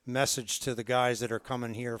message to the guys that are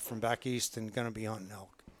coming here from back east and going to be hunting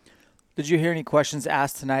elk. Did you hear any questions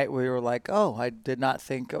asked tonight where you were like, oh, I did not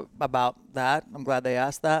think about that? I'm glad they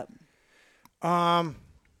asked that.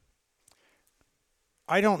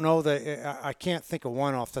 I don't know that I can't think of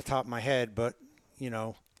one off the top of my head, but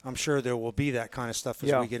I'm sure there will be that kind of stuff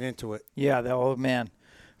as we get into it. Yeah, oh man,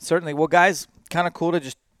 certainly. Well, guys, kind of cool to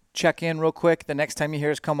just check in real quick. The next time you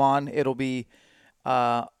hear us come on, it'll be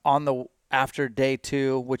after day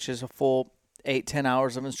 2, which is a full 8-10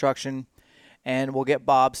 hours of instruction, and we'll get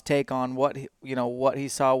Bob's take on what he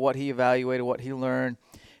saw, what he evaluated, what he learned,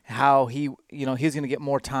 how he's going to get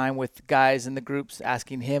more time with guys in the groups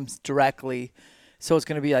asking him directly. So it's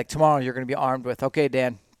going to be like tomorrow you're going to be armed with, okay,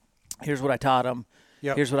 Dan, here's what I taught him.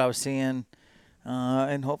 Yep. Here's what I was seeing.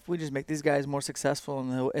 And hopefully just make these guys more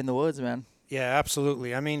successful in the woods, man. Yeah,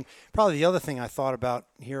 absolutely. Probably the other thing I thought about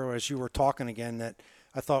here as you were talking again that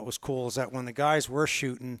I thought was cool is that when the guys were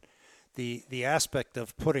shooting, the aspect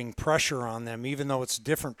of putting pressure on them, even though it's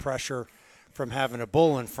different pressure from having a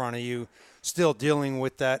bull in front of you, still dealing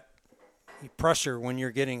with that pressure when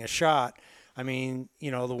you're getting a shot. The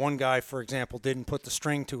one guy, for example, didn't put the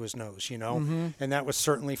string to his nose, Mm-hmm. and that was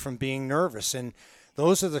certainly from being nervous. And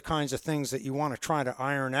those are the kinds of things that you want to try to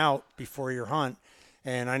iron out before your hunt.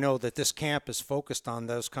 And I know that this camp is focused on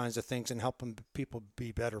those kinds of things and helping people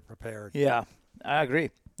be better prepared. Yeah, I agree.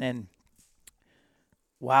 And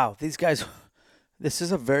wow, these guys, this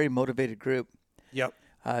is a very motivated group. Yep.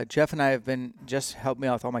 Jeff and I have been just helped me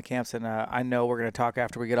out with all my camps, and I know we're going to talk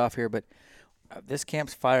after we get off here, but this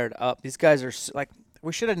camp's fired up. These guys are like,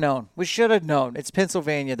 we should have known. We should have known. It's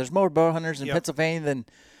Pennsylvania. There's more bow hunters in Pennsylvania than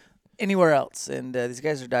anywhere else, and these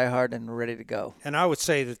guys are diehard and ready to go. And I would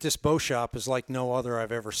say that this bow shop is like no other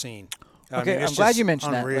I've ever seen. Okay, I'm glad you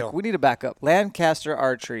mentioned that. Like, we need to back up. Lancaster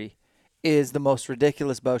Archery is the most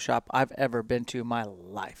ridiculous bow shop I've ever been to in my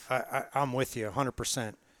life. I'm with you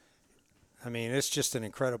 100%. I mean, it's just an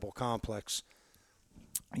incredible complex.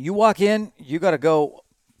 You walk in, you got to go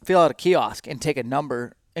fill out a kiosk and take a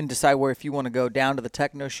number and decide where if you want to go down to the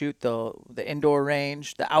techno shoot, the indoor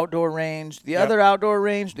range, the outdoor range, the other outdoor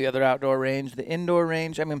range, the other outdoor range, the indoor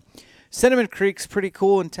range. I mean, Cinnamon Creek's pretty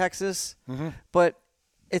cool in Texas, but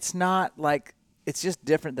it's not like – it's just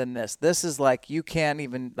different than this. This is like you can't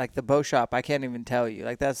even – like the bow shop, I can't even tell you.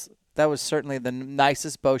 Like that was certainly the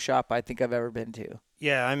nicest bow shop I think I've ever been to.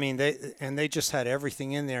 Yeah, I mean, they just had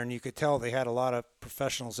everything in there, and you could tell they had a lot of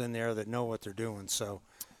professionals in there that know what they're doing. So,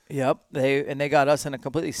 yep, they got us in a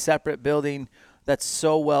completely separate building that's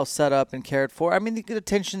so well set up and cared for. I mean, the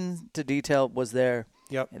attention to detail was there.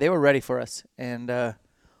 Yep, they were ready for us, and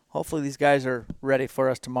hopefully these guys are ready for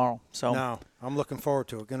us tomorrow. So, no, I'm looking forward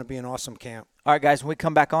to it. Going to be an awesome camp. All right, guys, when we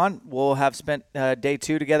come back on, we'll have spent day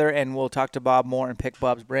 2 together, and we'll talk to Bob more and pick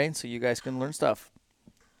Bob's brain so you guys can learn stuff.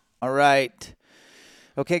 All right.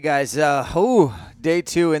 Okay, guys, day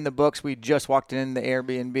 2 in the books. We just walked in the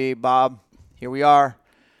Airbnb. Bob, here we are,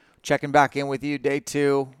 checking back in with you, day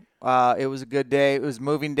 2. It was a good day. It was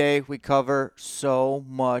moving day. We cover so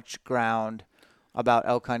much ground about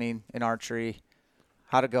elk hunting and archery.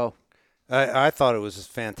 How'd it go? I thought it was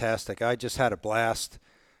fantastic. I just had a blast.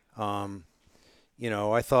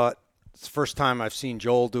 I thought it's the first time I've seen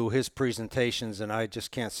Joel do his presentations, and I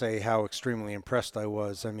just can't say how extremely impressed I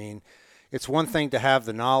was. I mean, it's one thing to have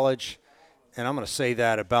the knowledge, and I'm going to say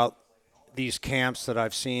that about these camps that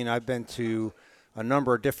I've seen. I've been to a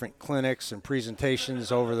number of different clinics and presentations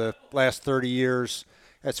over the last 30 years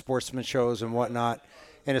at sportsman shows and whatnot.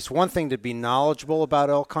 And it's one thing to be knowledgeable about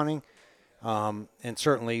elk hunting, and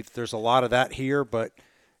certainly there's a lot of that here, but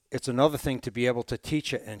it's another thing to be able to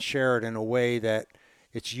teach it and share it in a way that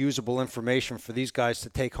it's usable information for these guys to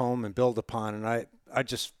take home and build upon. And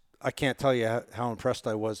I can't tell you how impressed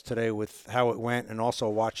I was today with how it went, and also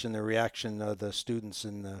watching the reaction of the students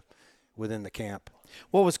within the camp.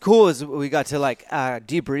 What was cool is we got to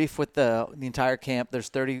debrief with the entire camp. There's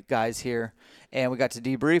 30 guys here, and we got to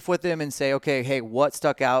debrief with them and say, okay, hey, what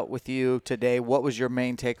stuck out with you today? What was your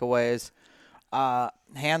main takeaways?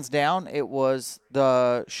 Hands down, it was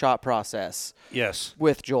the shot process. Yes.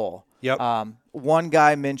 With Joel. Yep. One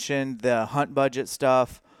guy mentioned the hunt budget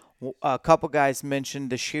stuff. A couple guys mentioned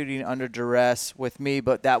the shooting under duress with me,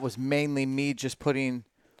 but that was mainly me just putting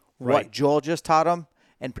what Joel just taught them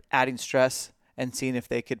and adding stress and seeing if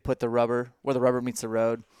they could put the rubber where the rubber meets the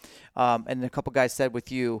road. And a couple guys said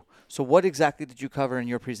with you. So what exactly did you cover in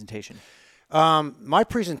your presentation? My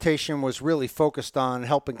presentation was really focused on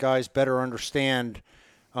helping guys better understand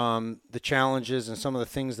the challenges and some of the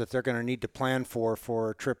things that they're going to need to plan for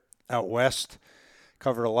a trip out west.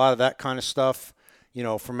 Covered a lot of that kind of stuff,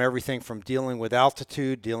 from everything from dealing with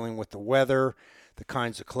altitude, dealing with the weather, the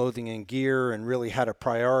kinds of clothing and gear, and really how to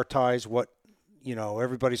prioritize what,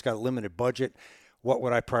 everybody's got a limited budget. What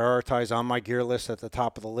would I prioritize on my gear list at the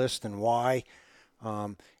top of the list, and why?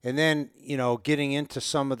 And then, getting into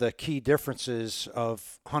some of the key differences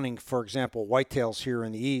of hunting, for example, whitetails here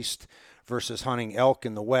in the east versus hunting elk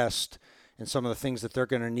in the west, and some of the things that they're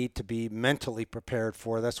going to need to be mentally prepared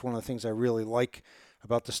for. That's one of the things I really like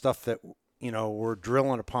about the stuff that, we're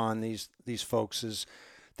drilling upon these folks, is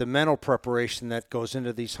the mental preparation that goes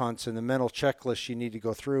into these hunts and the mental checklist you need to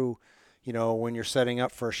go through, when you're setting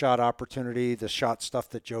up for a shot opportunity, the shot stuff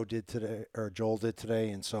that Joel did today,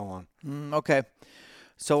 and so on. Okay.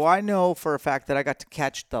 So I know for a fact that I got to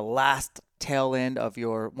catch the last tail end of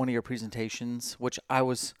one of your presentations, which I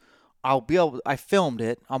filmed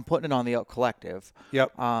it. I'm putting it on the Elk Collective.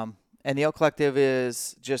 Yep. And the Elk Collective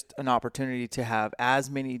is just an opportunity to have as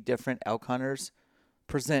many different elk hunters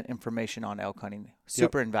present information on elk hunting.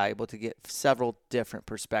 Super invaluable to get several different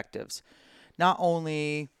perspectives. Not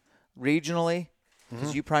only regionally,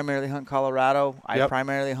 because you primarily hunt Colorado, I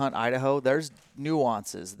primarily hunt Idaho. There's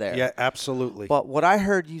nuances there. Yeah, absolutely. But what I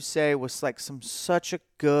heard you say was such a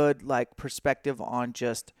good perspective on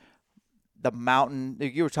just the mountain.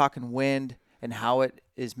 You were talking wind and how it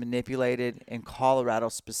is manipulated in Colorado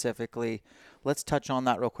specifically. Let's touch on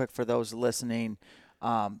that real quick for those listening.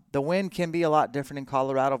 The wind can be a lot different in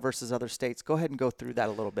Colorado versus other states. Go ahead and go through that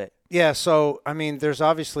a little bit. Yeah, so, I mean, there's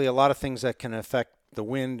obviously a lot of things that can affect the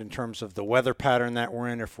wind in terms of the weather pattern that we're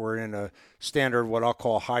in. If we're in a standard, what I'll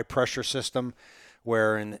call a high pressure system,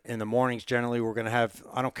 where in the mornings generally we're going to have,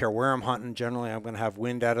 I don't care where I'm hunting, generally I'm going to have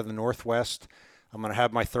wind out of the northwest. I'm going to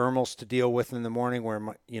have my thermals to deal with in the morning where,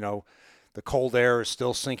 the cold air is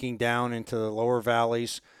still sinking down into the lower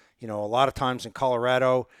valleys. A lot of times in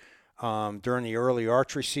Colorado during the early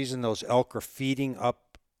archery season, those elk are feeding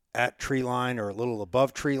up at tree line or a little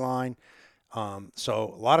above tree line.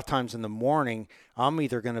 So a lot of times in the morning, I'm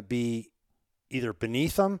either going to be either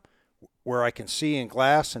beneath them where I can see in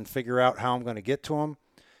glass and figure out how I'm going to get to them,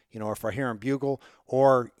 if I hear them bugle,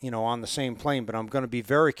 or, on the same plane. But I'm going to be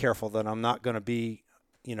very careful that I'm not going to be,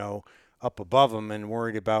 up above them and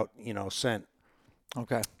worried about, scent.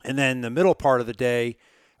 Okay. And then the middle part of the day,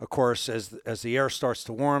 of course, as the air starts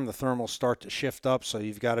to warm, the thermals start to shift up. So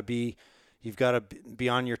you've got to be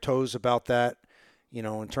on your toes about that,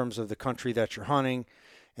 in terms of the country that you're hunting.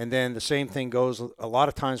 And then the same thing goes a lot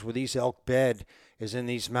of times with these elk bed is in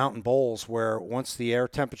these mountain bowls where once the air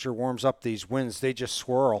temperature warms up, these winds, they just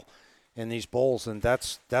swirl in these bowls. And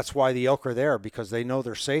that's why the elk are there, because they know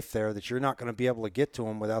they're safe there, that you're not going to be able to get to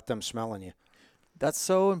them without them smelling you. That's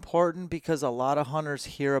so important because a lot of hunters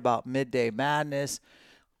hear about midday madness,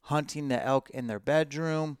 hunting the elk in their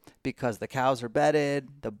bedroom because the cows are bedded,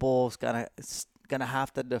 the bull's gonna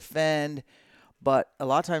have to defend. But a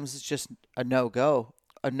lot of times it's just a no-go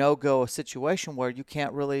situation where you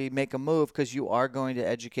can't really make a move because you are going to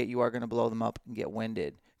educate, you are going to blow them up and get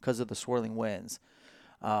winded because of the swirling winds.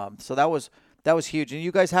 So that was huge. And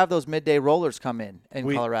you guys have those midday rollers come in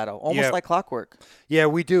Colorado, almost like clockwork. Yeah,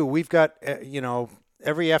 we do. We've got,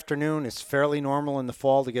 every afternoon it's fairly normal in the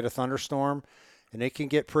fall to get a thunderstorm, and it can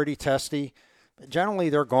get pretty testy. Generally,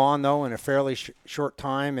 they're gone, though, in a fairly short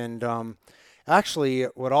time. And actually,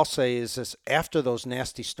 what I'll say is this, after those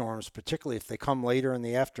nasty storms, particularly if they come later in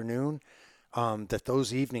the afternoon, that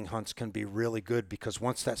those evening hunts can be really good because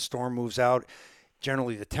once that storm moves out,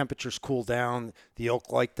 generally the temperatures cool down, the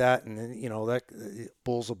elk like that, and then, that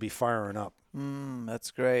bulls will be firing up.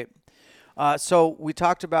 That's great. So we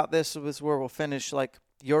talked about this is where we'll finish. Like,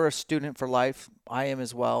 you're a student for life. I am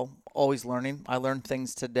as well, always learning. I learned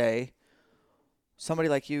things today. Somebody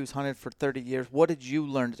like you who's hunted for 30 years, what did you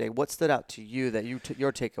learn today? What stood out to you that your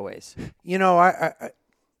takeaways?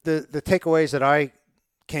 The takeaways that I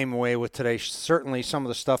came away with today, certainly some of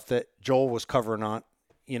the stuff that Joel was covering on,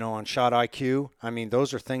 on Shot IQ. I mean,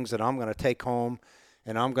 those are things that I'm going to take home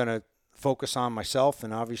and I'm going to focus on myself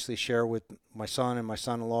and obviously share with my son and my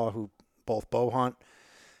son-in-law who both bow hunt.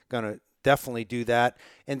 Going to definitely do that.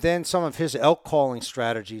 And then some of his elk calling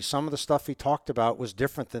strategies, some of the stuff he talked about was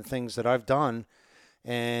different than things that I've done.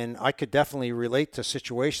 And I could definitely relate to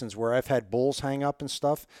situations where I've had bulls hang up and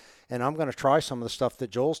stuff. And I'm going to try some of the stuff that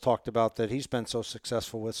Joel's talked about that he's been so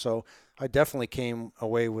successful with. So I definitely came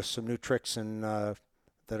away with some new tricks and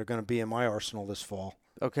that are going to be in my arsenal this fall.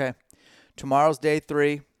 Okay. Tomorrow's day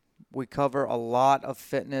 3. We cover a lot of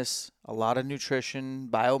fitness, a lot of nutrition,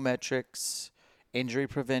 biometrics, injury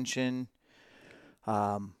prevention,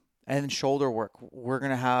 and shoulder work. We're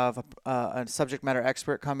going to have a subject matter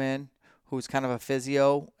expert come in who's kind of a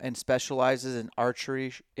physio and specializes in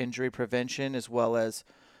archery injury prevention as well as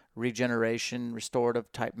regeneration, restorative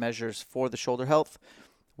type measures for the shoulder health.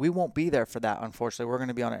 We won't be there for that, unfortunately. We're going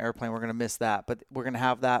to be on an airplane. We're going to miss that, but we're going to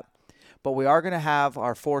have that. But we are going to have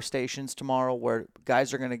our 4 stations tomorrow where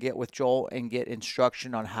guys are going to get with Joel and get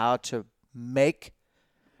instruction on how to make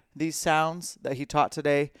these sounds that he taught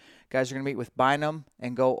today. Guys are going to meet with Bynum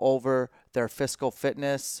and go over their fiscal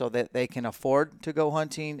fitness so that they can afford to go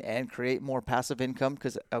hunting and create more passive income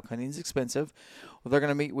because elk hunting is expensive. Well, they're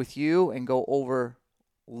going to meet with you and go over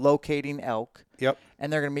locating elk. Yep.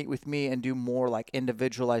 And they're going to meet with me and do more like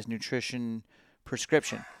individualized nutrition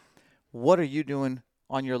prescription. What are you doing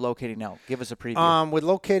on your locating elk? Give us a preview. With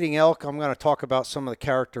locating elk, I'm going to talk about some of the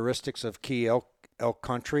characteristics of key elk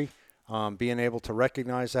country. Being able to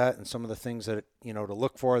recognize that and some of the things that, to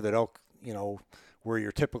look for that elk, where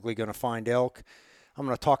you're typically going to find elk. I'm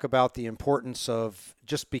going to talk about the importance of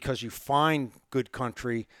just because you find good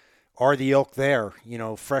country, are the elk there,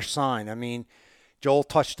 fresh sign. I mean, Joel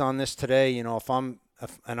touched on this today, and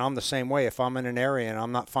I'm the same way, if I'm in an area and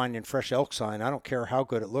I'm not finding fresh elk sign, I don't care how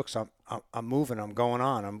good it looks. I'm moving, I'm going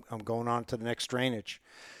on. I'm going on to the next drainage.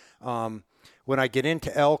 When I get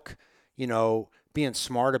into elk, being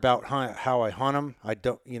smart about how I hunt them. I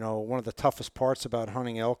don't, one of the toughest parts about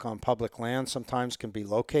hunting elk on public land sometimes can be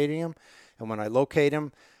locating them. And when I locate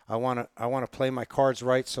them, I want to play my cards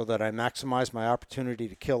right so that I maximize my opportunity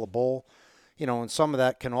to kill a bull. and some of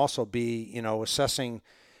that can also be, assessing,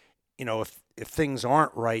 if things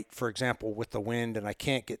aren't right, for example, with the wind and I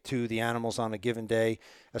can't get to the animals on a given day,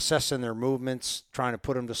 assessing their movements, trying to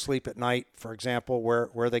put them to sleep at night, for example,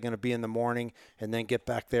 where they're going to be in the morning, and then get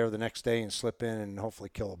back there the next day and slip in and hopefully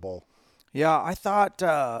kill a bull. Yeah, I thought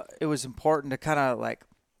it was important to kind of like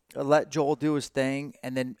let Joel do his thing.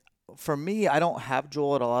 And then for me, I don't have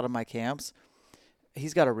Joel at a lot of my camps.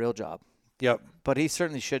 He's got a real job. Yep. But he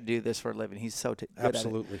certainly should do this for a living. He's so good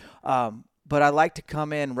Absolutely. at it. But I like to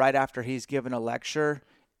come in right after he's given a lecture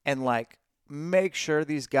and like make sure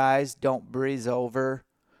these guys don't breeze over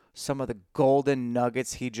some of the golden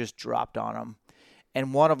nuggets he just dropped on them.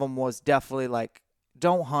 And one of them was definitely like,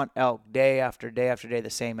 don't hunt elk day after day after day, the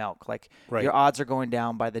same elk. Like your odds are going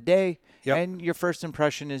down by the day. Yep. And your first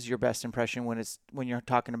impression is your best impression when you're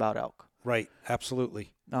talking about elk. Right.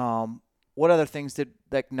 Absolutely. What other things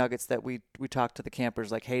like nuggets that we talked to the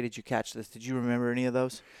campers, like, hey, did you catch this? Did you remember any of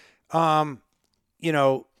those? I'll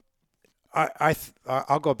go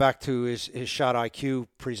back to his shot IQ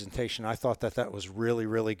presentation. I thought that was really,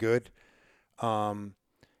 really good. About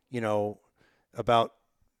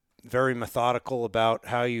very methodical about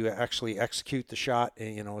how you actually execute the shot.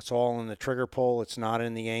 And, it's all in the trigger pull. It's not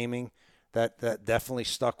in the aiming. That definitely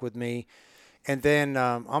stuck with me. And then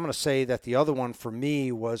I'm going to say that the other one for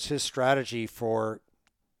me was his strategy for,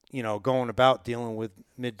 going about dealing with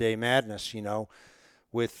midday madness,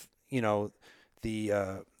 with,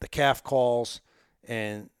 the calf calls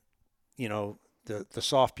and, the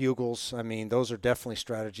soft bugles. I mean, those are definitely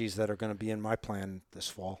strategies that are going to be in my plan this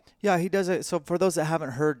fall. Yeah, he does it. So for those that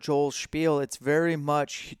haven't heard Joel's spiel, it's very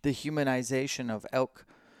much the humanization of elk,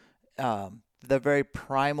 the very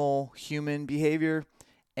primal human behavior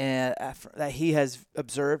and that he has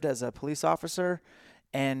observed as a police officer,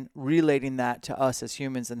 and relating that to us as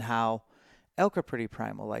humans and how elk are pretty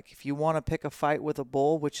primal. Like if you want to pick a fight with a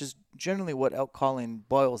bull, which is generally what elk calling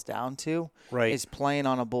boils down to, right, is playing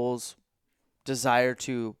on a bull's desire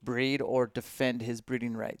to breed or defend his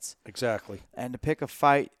breeding rights. Exactly. And to pick a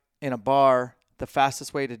fight in a bar, the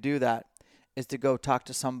fastest way to do that is to go talk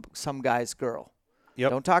to some guy's girl. Yep.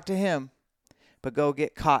 Don't talk to him, but go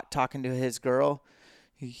get caught talking to his girl.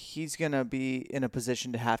 He's going to be in a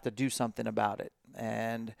position to have to do something about it.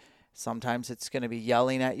 And sometimes it's going to be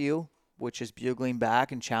yelling at you, which is bugling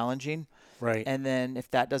back and challenging. Right. And then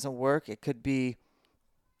if that doesn't work, it could be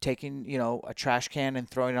taking, a trash can and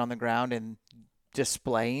throwing it on the ground and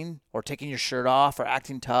displaying, or taking your shirt off or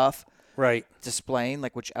acting tough. Right. Displaying,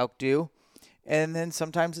 like which elk do. And then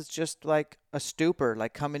sometimes it's just like a stupor,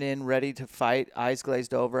 like coming in ready to fight, eyes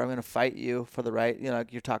glazed over. I'm going to fight you for the right.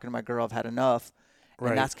 You're talking to my girl, I've had enough. Right.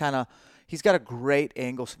 And that's kind of, he's got a great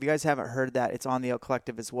angle. So if you guys haven't heard that, it's on the Elk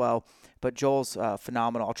Collective as well. But Joel's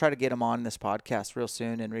phenomenal. I'll try to get him on this podcast real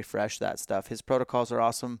soon and refresh that stuff. His protocols are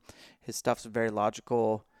awesome. His stuff's very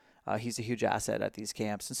logical. He's a huge asset at these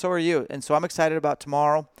camps. And so are you. And so I'm excited about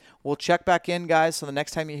tomorrow. We'll check back in, guys. So the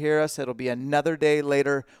next time you hear us, it'll be another day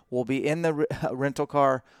later. We'll be in the rental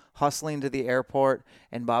car hustling to the airport.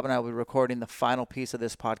 And Bob and I will be recording the final piece of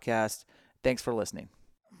this podcast. Thanks for listening.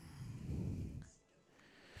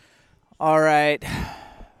 All right,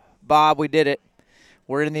 Bob, we did it.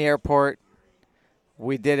 We're in the airport.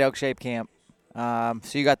 We did Elk Shape Camp. So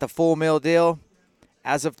you got the full meal deal.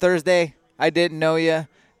 As of Thursday, I didn't know you.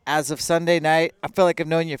 As of Sunday night, I feel like I've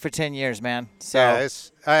known you for 10 years, man. So yeah,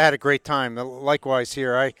 I had a great time. Likewise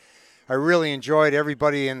here. I really enjoyed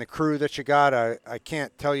everybody in the crew that you got. I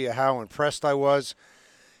can't tell you how impressed I was,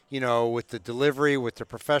 with the delivery, with the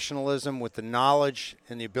professionalism, with the knowledge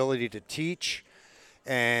and the ability to teach.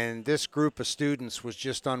 And this group of students was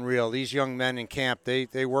just unreal. These young men in camp,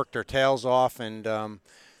 they worked their tails off, and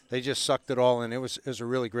they just sucked it all in. It was a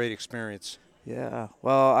really great experience. Yeah.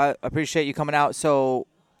 Well, I appreciate you coming out. So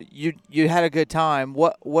you had a good time.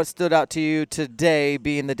 What stood out to you today,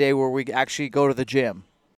 being the day where we actually go to the gym?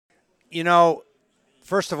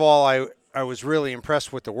 First of all, I was really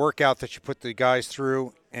impressed with the workout that you put the guys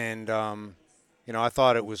through, and I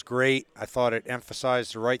thought it was great. I thought it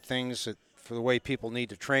emphasized the right things for the way people need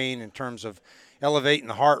to train in terms of elevating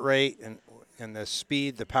the heart rate and the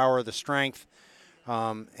speed, the power, the strength.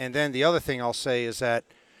 And then the other thing I'll say is that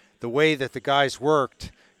the way that the guys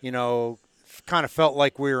worked, kind of felt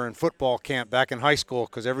like we were in football camp back in high school,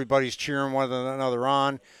 because everybody's cheering one another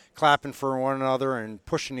on, clapping for one another, and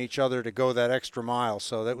pushing each other to go that extra mile.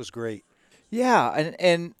 So that was great. Yeah,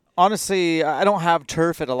 and honestly, I don't have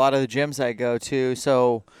turf at a lot of the gyms I go to.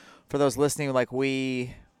 So for those listening, like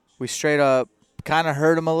we straight up kind of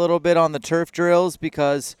hurt them a little bit on the turf drills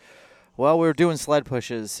because, well, we were doing sled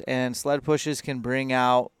pushes, and sled pushes can bring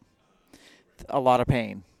out a lot of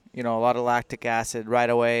pain. a lot of lactic acid right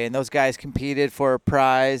away. And those guys competed for a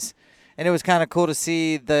prize. And it was kind of cool to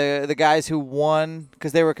see the guys who won,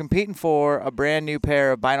 because they were competing for a brand new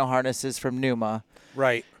pair of vinyl harnesses from Numa.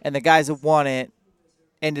 Right. And the guys that won it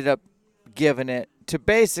ended up giving it to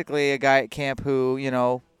basically a guy at camp who,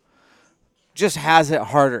 just has it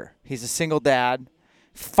harder. He's a single dad,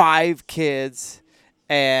 5 kids,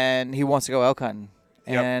 and he wants to go elk hunting.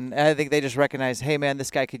 Yep. And I think they just recognize, hey, man,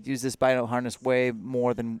 this guy could use this vinyl harness way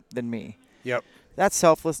more than me. Yep. That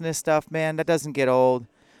selflessness stuff, man, that doesn't get old.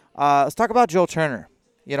 Let's talk about Joel Turner,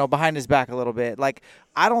 behind his back a little bit. Like,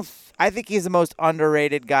 I think he's the most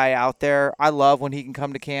underrated guy out there. I love when he can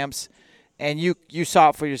come to camps, and you saw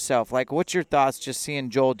it for yourself. Like, what's your thoughts just seeing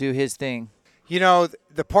Joel do his thing?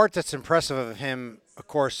 The part that's impressive of him, of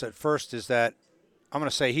course, at first is that I'm going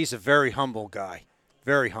to say he's a very humble guy,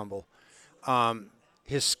 very humble.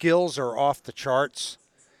 His skills are off the charts,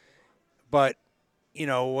 but,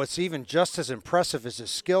 what's even just as impressive as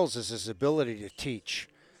his skills is his ability to teach.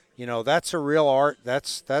 That's a real art.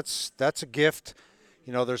 That's a gift.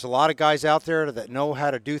 There's a lot of guys out there that know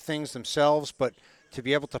how to do things themselves, but to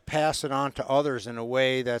be able to pass it on to others in a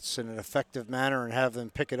way that's in an effective manner and have them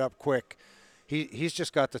pick it up quick, he's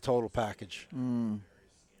just got the total package. And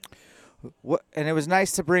it was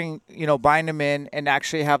nice to bring, bind him in and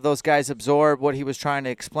actually have those guys absorb what he was trying to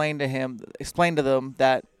explain to them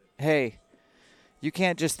that, hey, you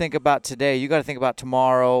can't just think about today. You got to think about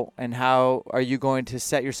tomorrow and how are you going to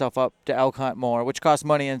set yourself up to elk hunt more, which costs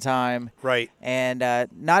money and time. Right. And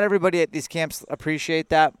not everybody at these camps appreciate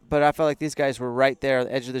that, but I felt like these guys were right there at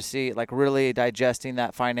the edge of their seat, like really digesting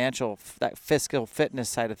that fiscal fitness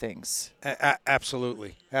side of things.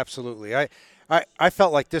 Absolutely. Absolutely. I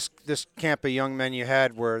felt like this camp of young men you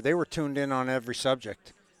had where they were tuned in on every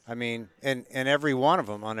subject. I mean, and every one of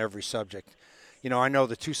them on every subject. I know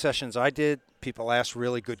the 2 sessions I did, people asked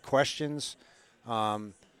really good questions,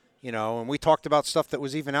 and we talked about stuff that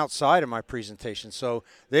was even outside of my presentation. So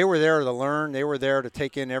they were there to learn. They were there to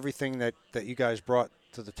take in everything that you guys brought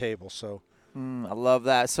to the table. So I love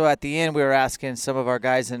that. So at the end, we were asking some of our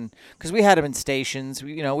guys, and because we had them in stations,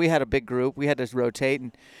 we had a big group. We had to rotate,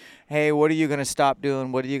 and, hey, what are you going to stop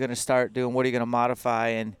doing? What are you going to start doing? What are you going to modify?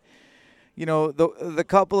 And, the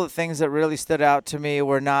couple of things that really stood out to me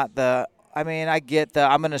were not I get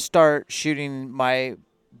I'm going to start shooting my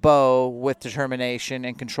bow with determination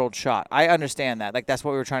and controlled shot. I understand that. Like, that's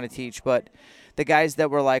what we were trying to teach. But the guys that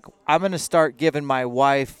were like, I'm going to start giving my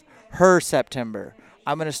wife her September.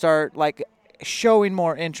 I'm going to start, showing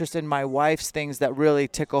more interest in my wife's things that really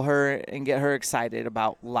tickle her and get her excited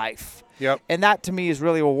about life. Yep. And that, to me, is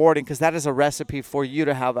really rewarding because that is a recipe for you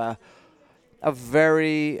to have a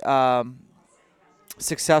very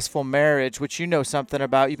successful marriage, which you know something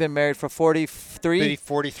about. You've been married for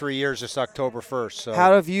 43 years this October 1st. So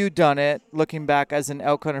how have you done it, looking back as an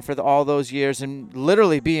elk hunter for all those years and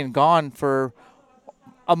literally being gone for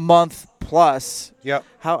a month plus? Yep.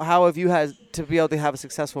 How have you had to be able to have a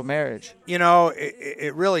successful marriage?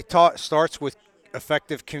 It really starts with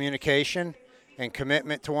effective communication and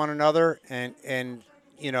commitment to one another, and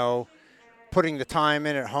putting the time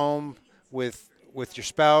in at home with your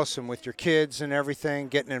spouse and with your kids and everything,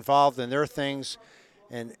 getting involved in their things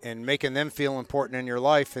and making them feel important in your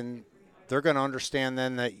life. And they're going to understand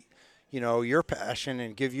then that, your passion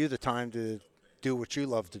and give you the time to do what you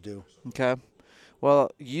love to do. Okay.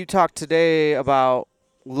 Well, you talked today about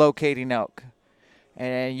locating elk,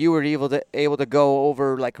 and you were able to go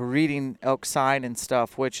over reading elk sign and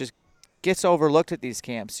stuff, which gets overlooked at these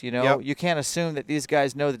camps. Yep. You can't assume that these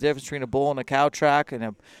guys know the difference between a bull and a cow track and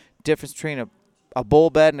a difference between a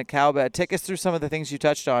bull bed and a cow bed. Take us through some of the things you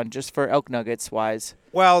touched on just for elk nuggets wise.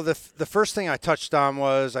 Well, the first thing I touched on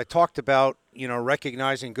was I talked about,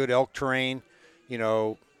 recognizing good elk terrain,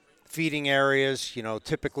 feeding areas,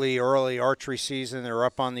 typically early archery season, they're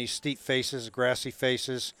up on these steep faces, grassy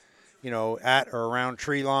faces, at or around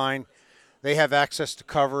tree line. They have access to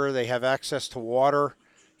cover. They have access to water,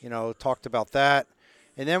 talked about that.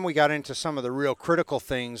 And then we got into some of the real critical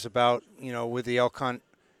things about, with the elk hunt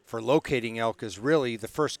for locating elk is really the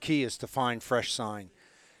first key is to find fresh sign.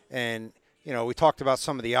 And, we talked about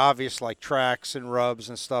some of the obvious like tracks and rubs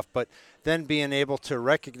and stuff, but then being able to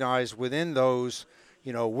recognize within those,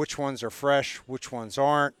 which ones are fresh, which ones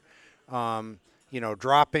aren't.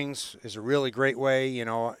 Droppings is a really great way.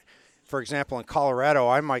 For example, in Colorado,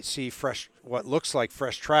 I might see what looks like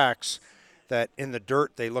fresh tracks that in the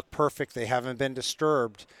dirt, they look perfect. They haven't been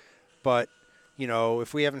disturbed. But,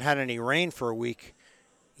 if we haven't had any rain for a week,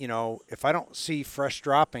 if I don't see fresh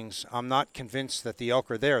droppings, I'm not convinced that the elk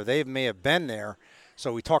are there. They may have been there.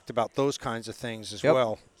 So we talked about those kinds of things as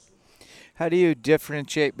well. How do you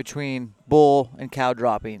differentiate between bull and cow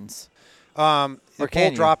droppings? The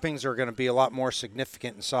bull droppings are going to be a lot more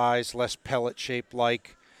significant in size, less pellet shaped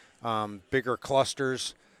like, bigger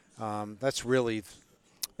clusters. That's really.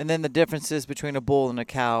 And then the differences between a bull and a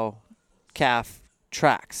cow calf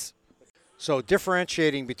tracks. So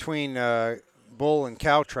differentiating between bull and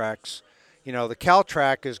cow tracks, the cow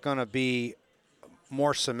track is going to be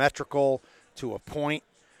more symmetrical to a point.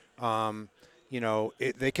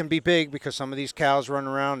 They can be big because some of these cows run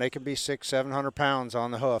around. They can be 600-700 pounds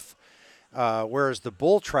on the hoof. Whereas the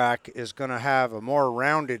bull track is going to have a more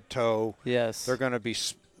rounded toe. Yes. They're going to be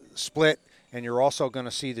split, and you're also going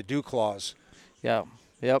to see the dew claws. Yeah.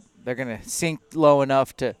 Yep. They're going to sink low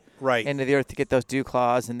enough to into the earth to get those dew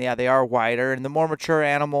claws. And, yeah, they are wider. And the more mature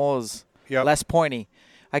animal is less pointy.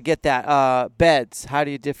 I get that. Beds, how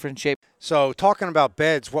do you differentiate? So talking about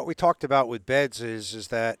beds, what we talked about with beds is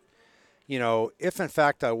that, if in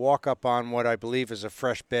fact I walk up on what I believe is a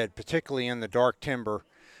fresh bed, particularly in the dark timber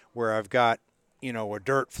where I've got, a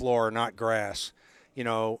dirt floor, not grass,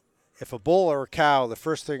 if a bull or a cow, the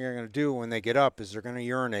first thing they're going to do when they get up is they're going to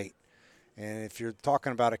urinate. And if you're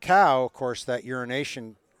talking about a cow, of course, that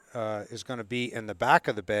urination is going to be in the back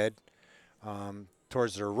of the bed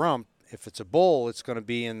towards their rump. If it's a bull, it's going to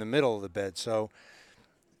be in the middle of the bed. So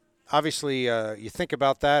obviously, you think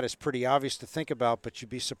about that. It's pretty obvious to think about, but you'd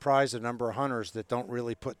be surprised the number of hunters that don't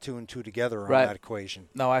really put 2 and 2 together on that equation.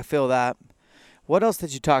 No, I feel that. What else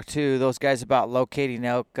did you talk to those guys about locating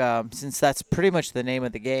elk, since that's pretty much the name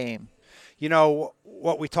of the game?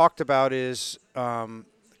 What we talked about is, of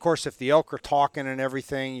course, if the elk are talking and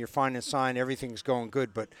everything, you're finding sign, everything's going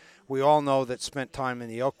good. But we all know that spent time in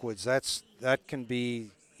the elk woods, that can be,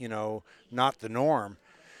 not the norm.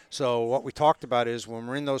 So what we talked about is when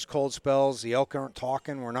we're in those cold spells, the elk aren't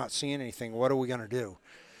talking, we're not seeing anything, what are we going to do?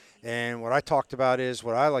 And what I talked about is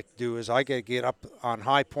what I like to do is I get up on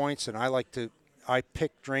high points, and I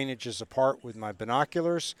pick drainages apart with my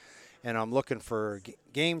binoculars, and I'm looking for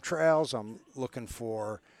game trails, I'm looking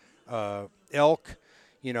for elk,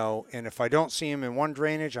 and if I don't see them in one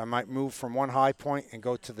drainage, I might move from one high point and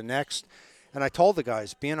go to the next. And I told the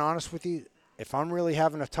guys, being honest with you, if I'm really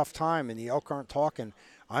having a tough time and the elk aren't talking,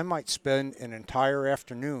 I might spend an entire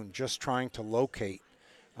afternoon just trying to locate,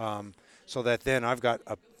 so that then I've got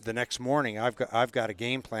the next morning I've got a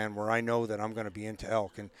game plan where I know that I'm going to be into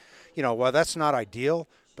elk. And well, that's not ideal,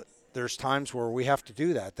 but there's times where we have to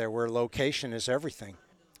do that. Where location is everything.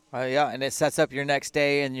 And it sets up your next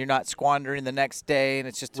day, and you're not squandering the next day, and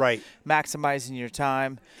it's just maximizing your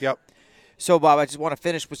time. Yep. So, Bob, I just want to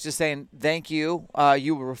finish with just saying thank you.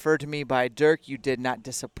 You were referred to me by Dirk. You did not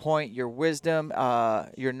disappoint. Your wisdom,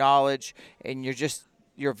 your knowledge, and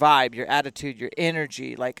your vibe, your attitude, your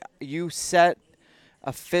energy. Like, you set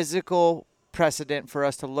a physical precedent for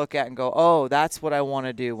us to look at and go, oh, that's what I want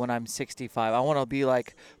to do when I'm 65. I want to be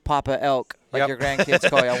like Papa Elk, like your grandkids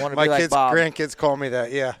call you. I want to be like Bob. My grandkids call me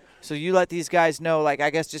that, yeah. So you let these guys know, like,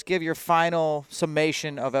 I guess just give your final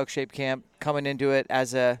summation of Elk Shape Camp coming into it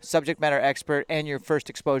as a subject matter expert and your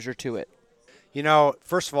first exposure to it.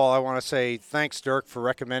 First of all, I want to say thanks, Dirk, for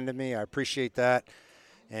recommending me. I appreciate that.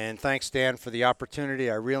 And thanks, Dan, for the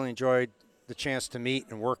opportunity. I really enjoyed the chance to meet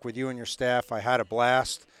and work with you and your staff. I had a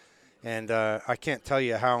blast. And I can't tell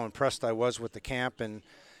you how impressed I was with the camp. And,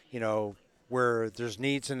 where there's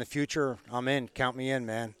needs in the future, I'm in. Count me in,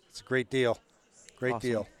 man. It's a great deal. Great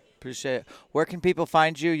deal. Appreciate it. Where can people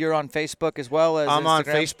find you? You're on Facebook as well as I'm Instagram? on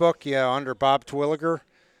Facebook, under Bob Twilliger.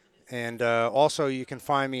 And also you can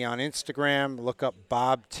find me on Instagram. Look up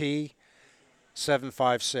Bob T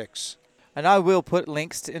 756. And I will put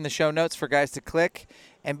links in the show notes for guys to click.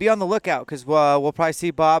 And be on the lookout because we'll probably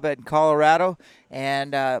see Bob in Colorado.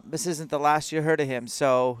 And this isn't the last you heard of him.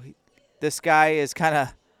 So this guy is kind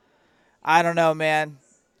of, I don't know, man.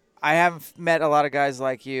 I haven't met a lot of guys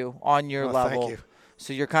like you on your level. Thank you.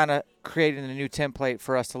 So you're kind of creating a new template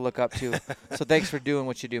for us to look up to. So thanks for doing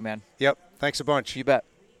what you do, man. Yep. Thanks a bunch. You bet.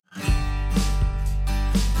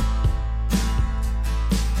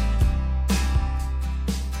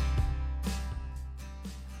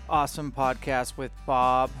 Awesome podcast with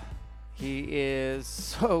Bob. He is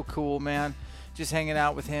so cool, man. Just hanging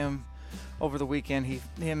out with him over the weekend.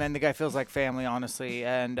 Him and the guy feels like family, honestly.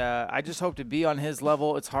 And I just hope to be on his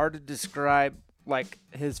level. It's hard to describe like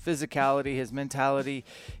his physicality, his mentality.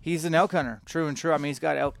 He's an elk hunter, true and true. I mean, he's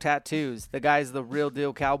got elk tattoos. The guy's the real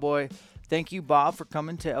deal cowboy. Thank you, Bob, for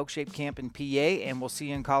coming to Elk Shape Camp in PA, and we'll see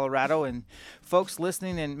you in Colorado. And folks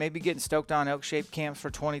listening and maybe getting stoked on Elk Shape Camps for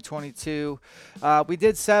 2022. We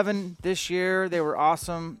did 7 this year. They were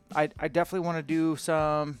awesome. I definitely want to do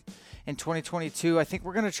some in 2022, I think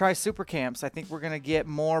we're going to try super camps. I think we're going to get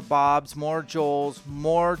more Bobs, more Joels,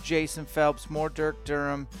 more Jason Phelps, more Dirk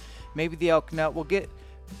Durham, maybe the Elk Nut. We'll get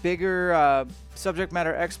bigger subject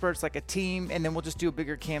matter experts like a team, and then we'll just do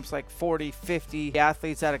bigger camps like 40, 50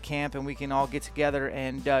 athletes at a camp, and we can all get together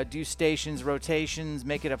and do stations, rotations,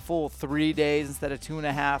 make it a full 3 days instead of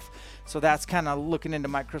 2.5. So that's kind of looking into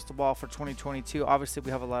my crystal ball for 2022. Obviously,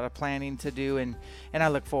 we have a lot of planning to do, and I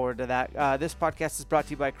look forward to that. This podcast is brought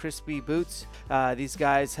to you by Crispy Boots. These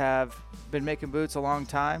guys have been making boots a long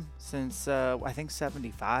time, since I think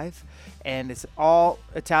 75, and it's all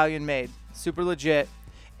Italian made, super legit.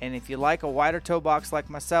 And if you like a wider toe box like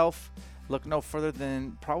myself, look no further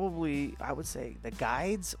than probably, I would say, the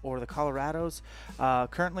Guides or the Colorados.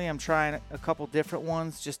 Currently, I'm trying a couple different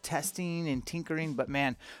ones, just testing and tinkering. But,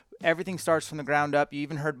 man, everything starts from the ground up. You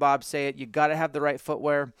even heard Bob say it. You got to have the right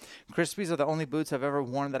footwear. Crispies are the only boots I've ever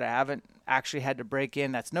worn that I haven't actually had to break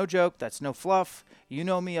in. That's no joke. That's no fluff. You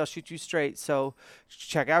know me. I'll shoot you straight. So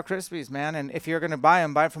check out Crispies, man. And if you're going to buy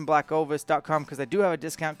them from blackovis.com, because I do have a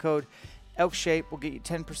discount code. Elk Shape will get you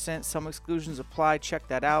 10%. Some exclusions apply. Check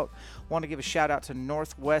that out. Want to give a shout out to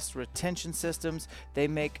Northwest Retention Systems. They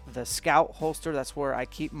make the Scout holster. That's where I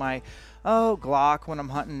keep my Glock when I'm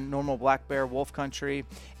hunting normal black bear wolf country.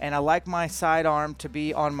 And I like my sidearm to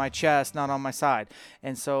be on my chest, not on my side.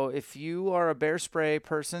 And so if you are a bear spray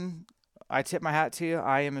person, I tip my hat to you.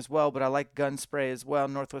 I am as well, but I like gun spray as well.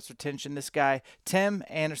 Northwest Retention. This guy, Tim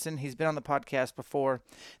Anderson, he's been on the podcast before.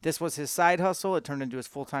 This was his side hustle. It turned into his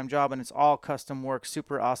full-time job, and it's all custom work.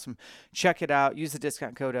 Super awesome. Check it out. Use the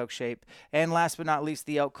discount code ElkShape. And last but not least,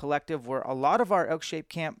 the Elk Collective, where a lot of our Elk Shape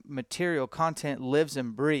Camp material content lives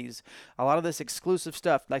and breathes. A lot of this exclusive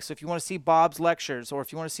stuff. Like, so if you want to see Bob's lectures, or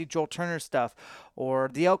if you want to see Joel Turner's stuff, or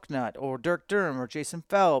the Elk Nut, or Dirk Durham, or Jason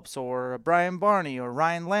Phelps, or Brian Barney, or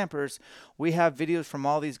Ryan Lampers, we have videos from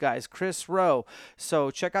all these guys, Chris Rowe.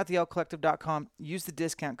 So check out the elkcollective.com. Use the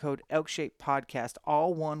discount code ElkShapePodcast,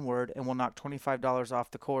 all one word, and we'll knock $25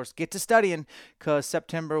 off the course. Get to studying, because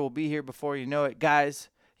September will be here before you know it. Guys,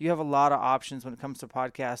 you have a lot of options when it comes to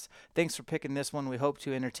podcasts. Thanks for picking this one. We hope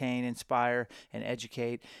to entertain, inspire, and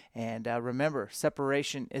educate. And remember,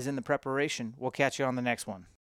 separation is in the preparation. We'll catch you on the next one.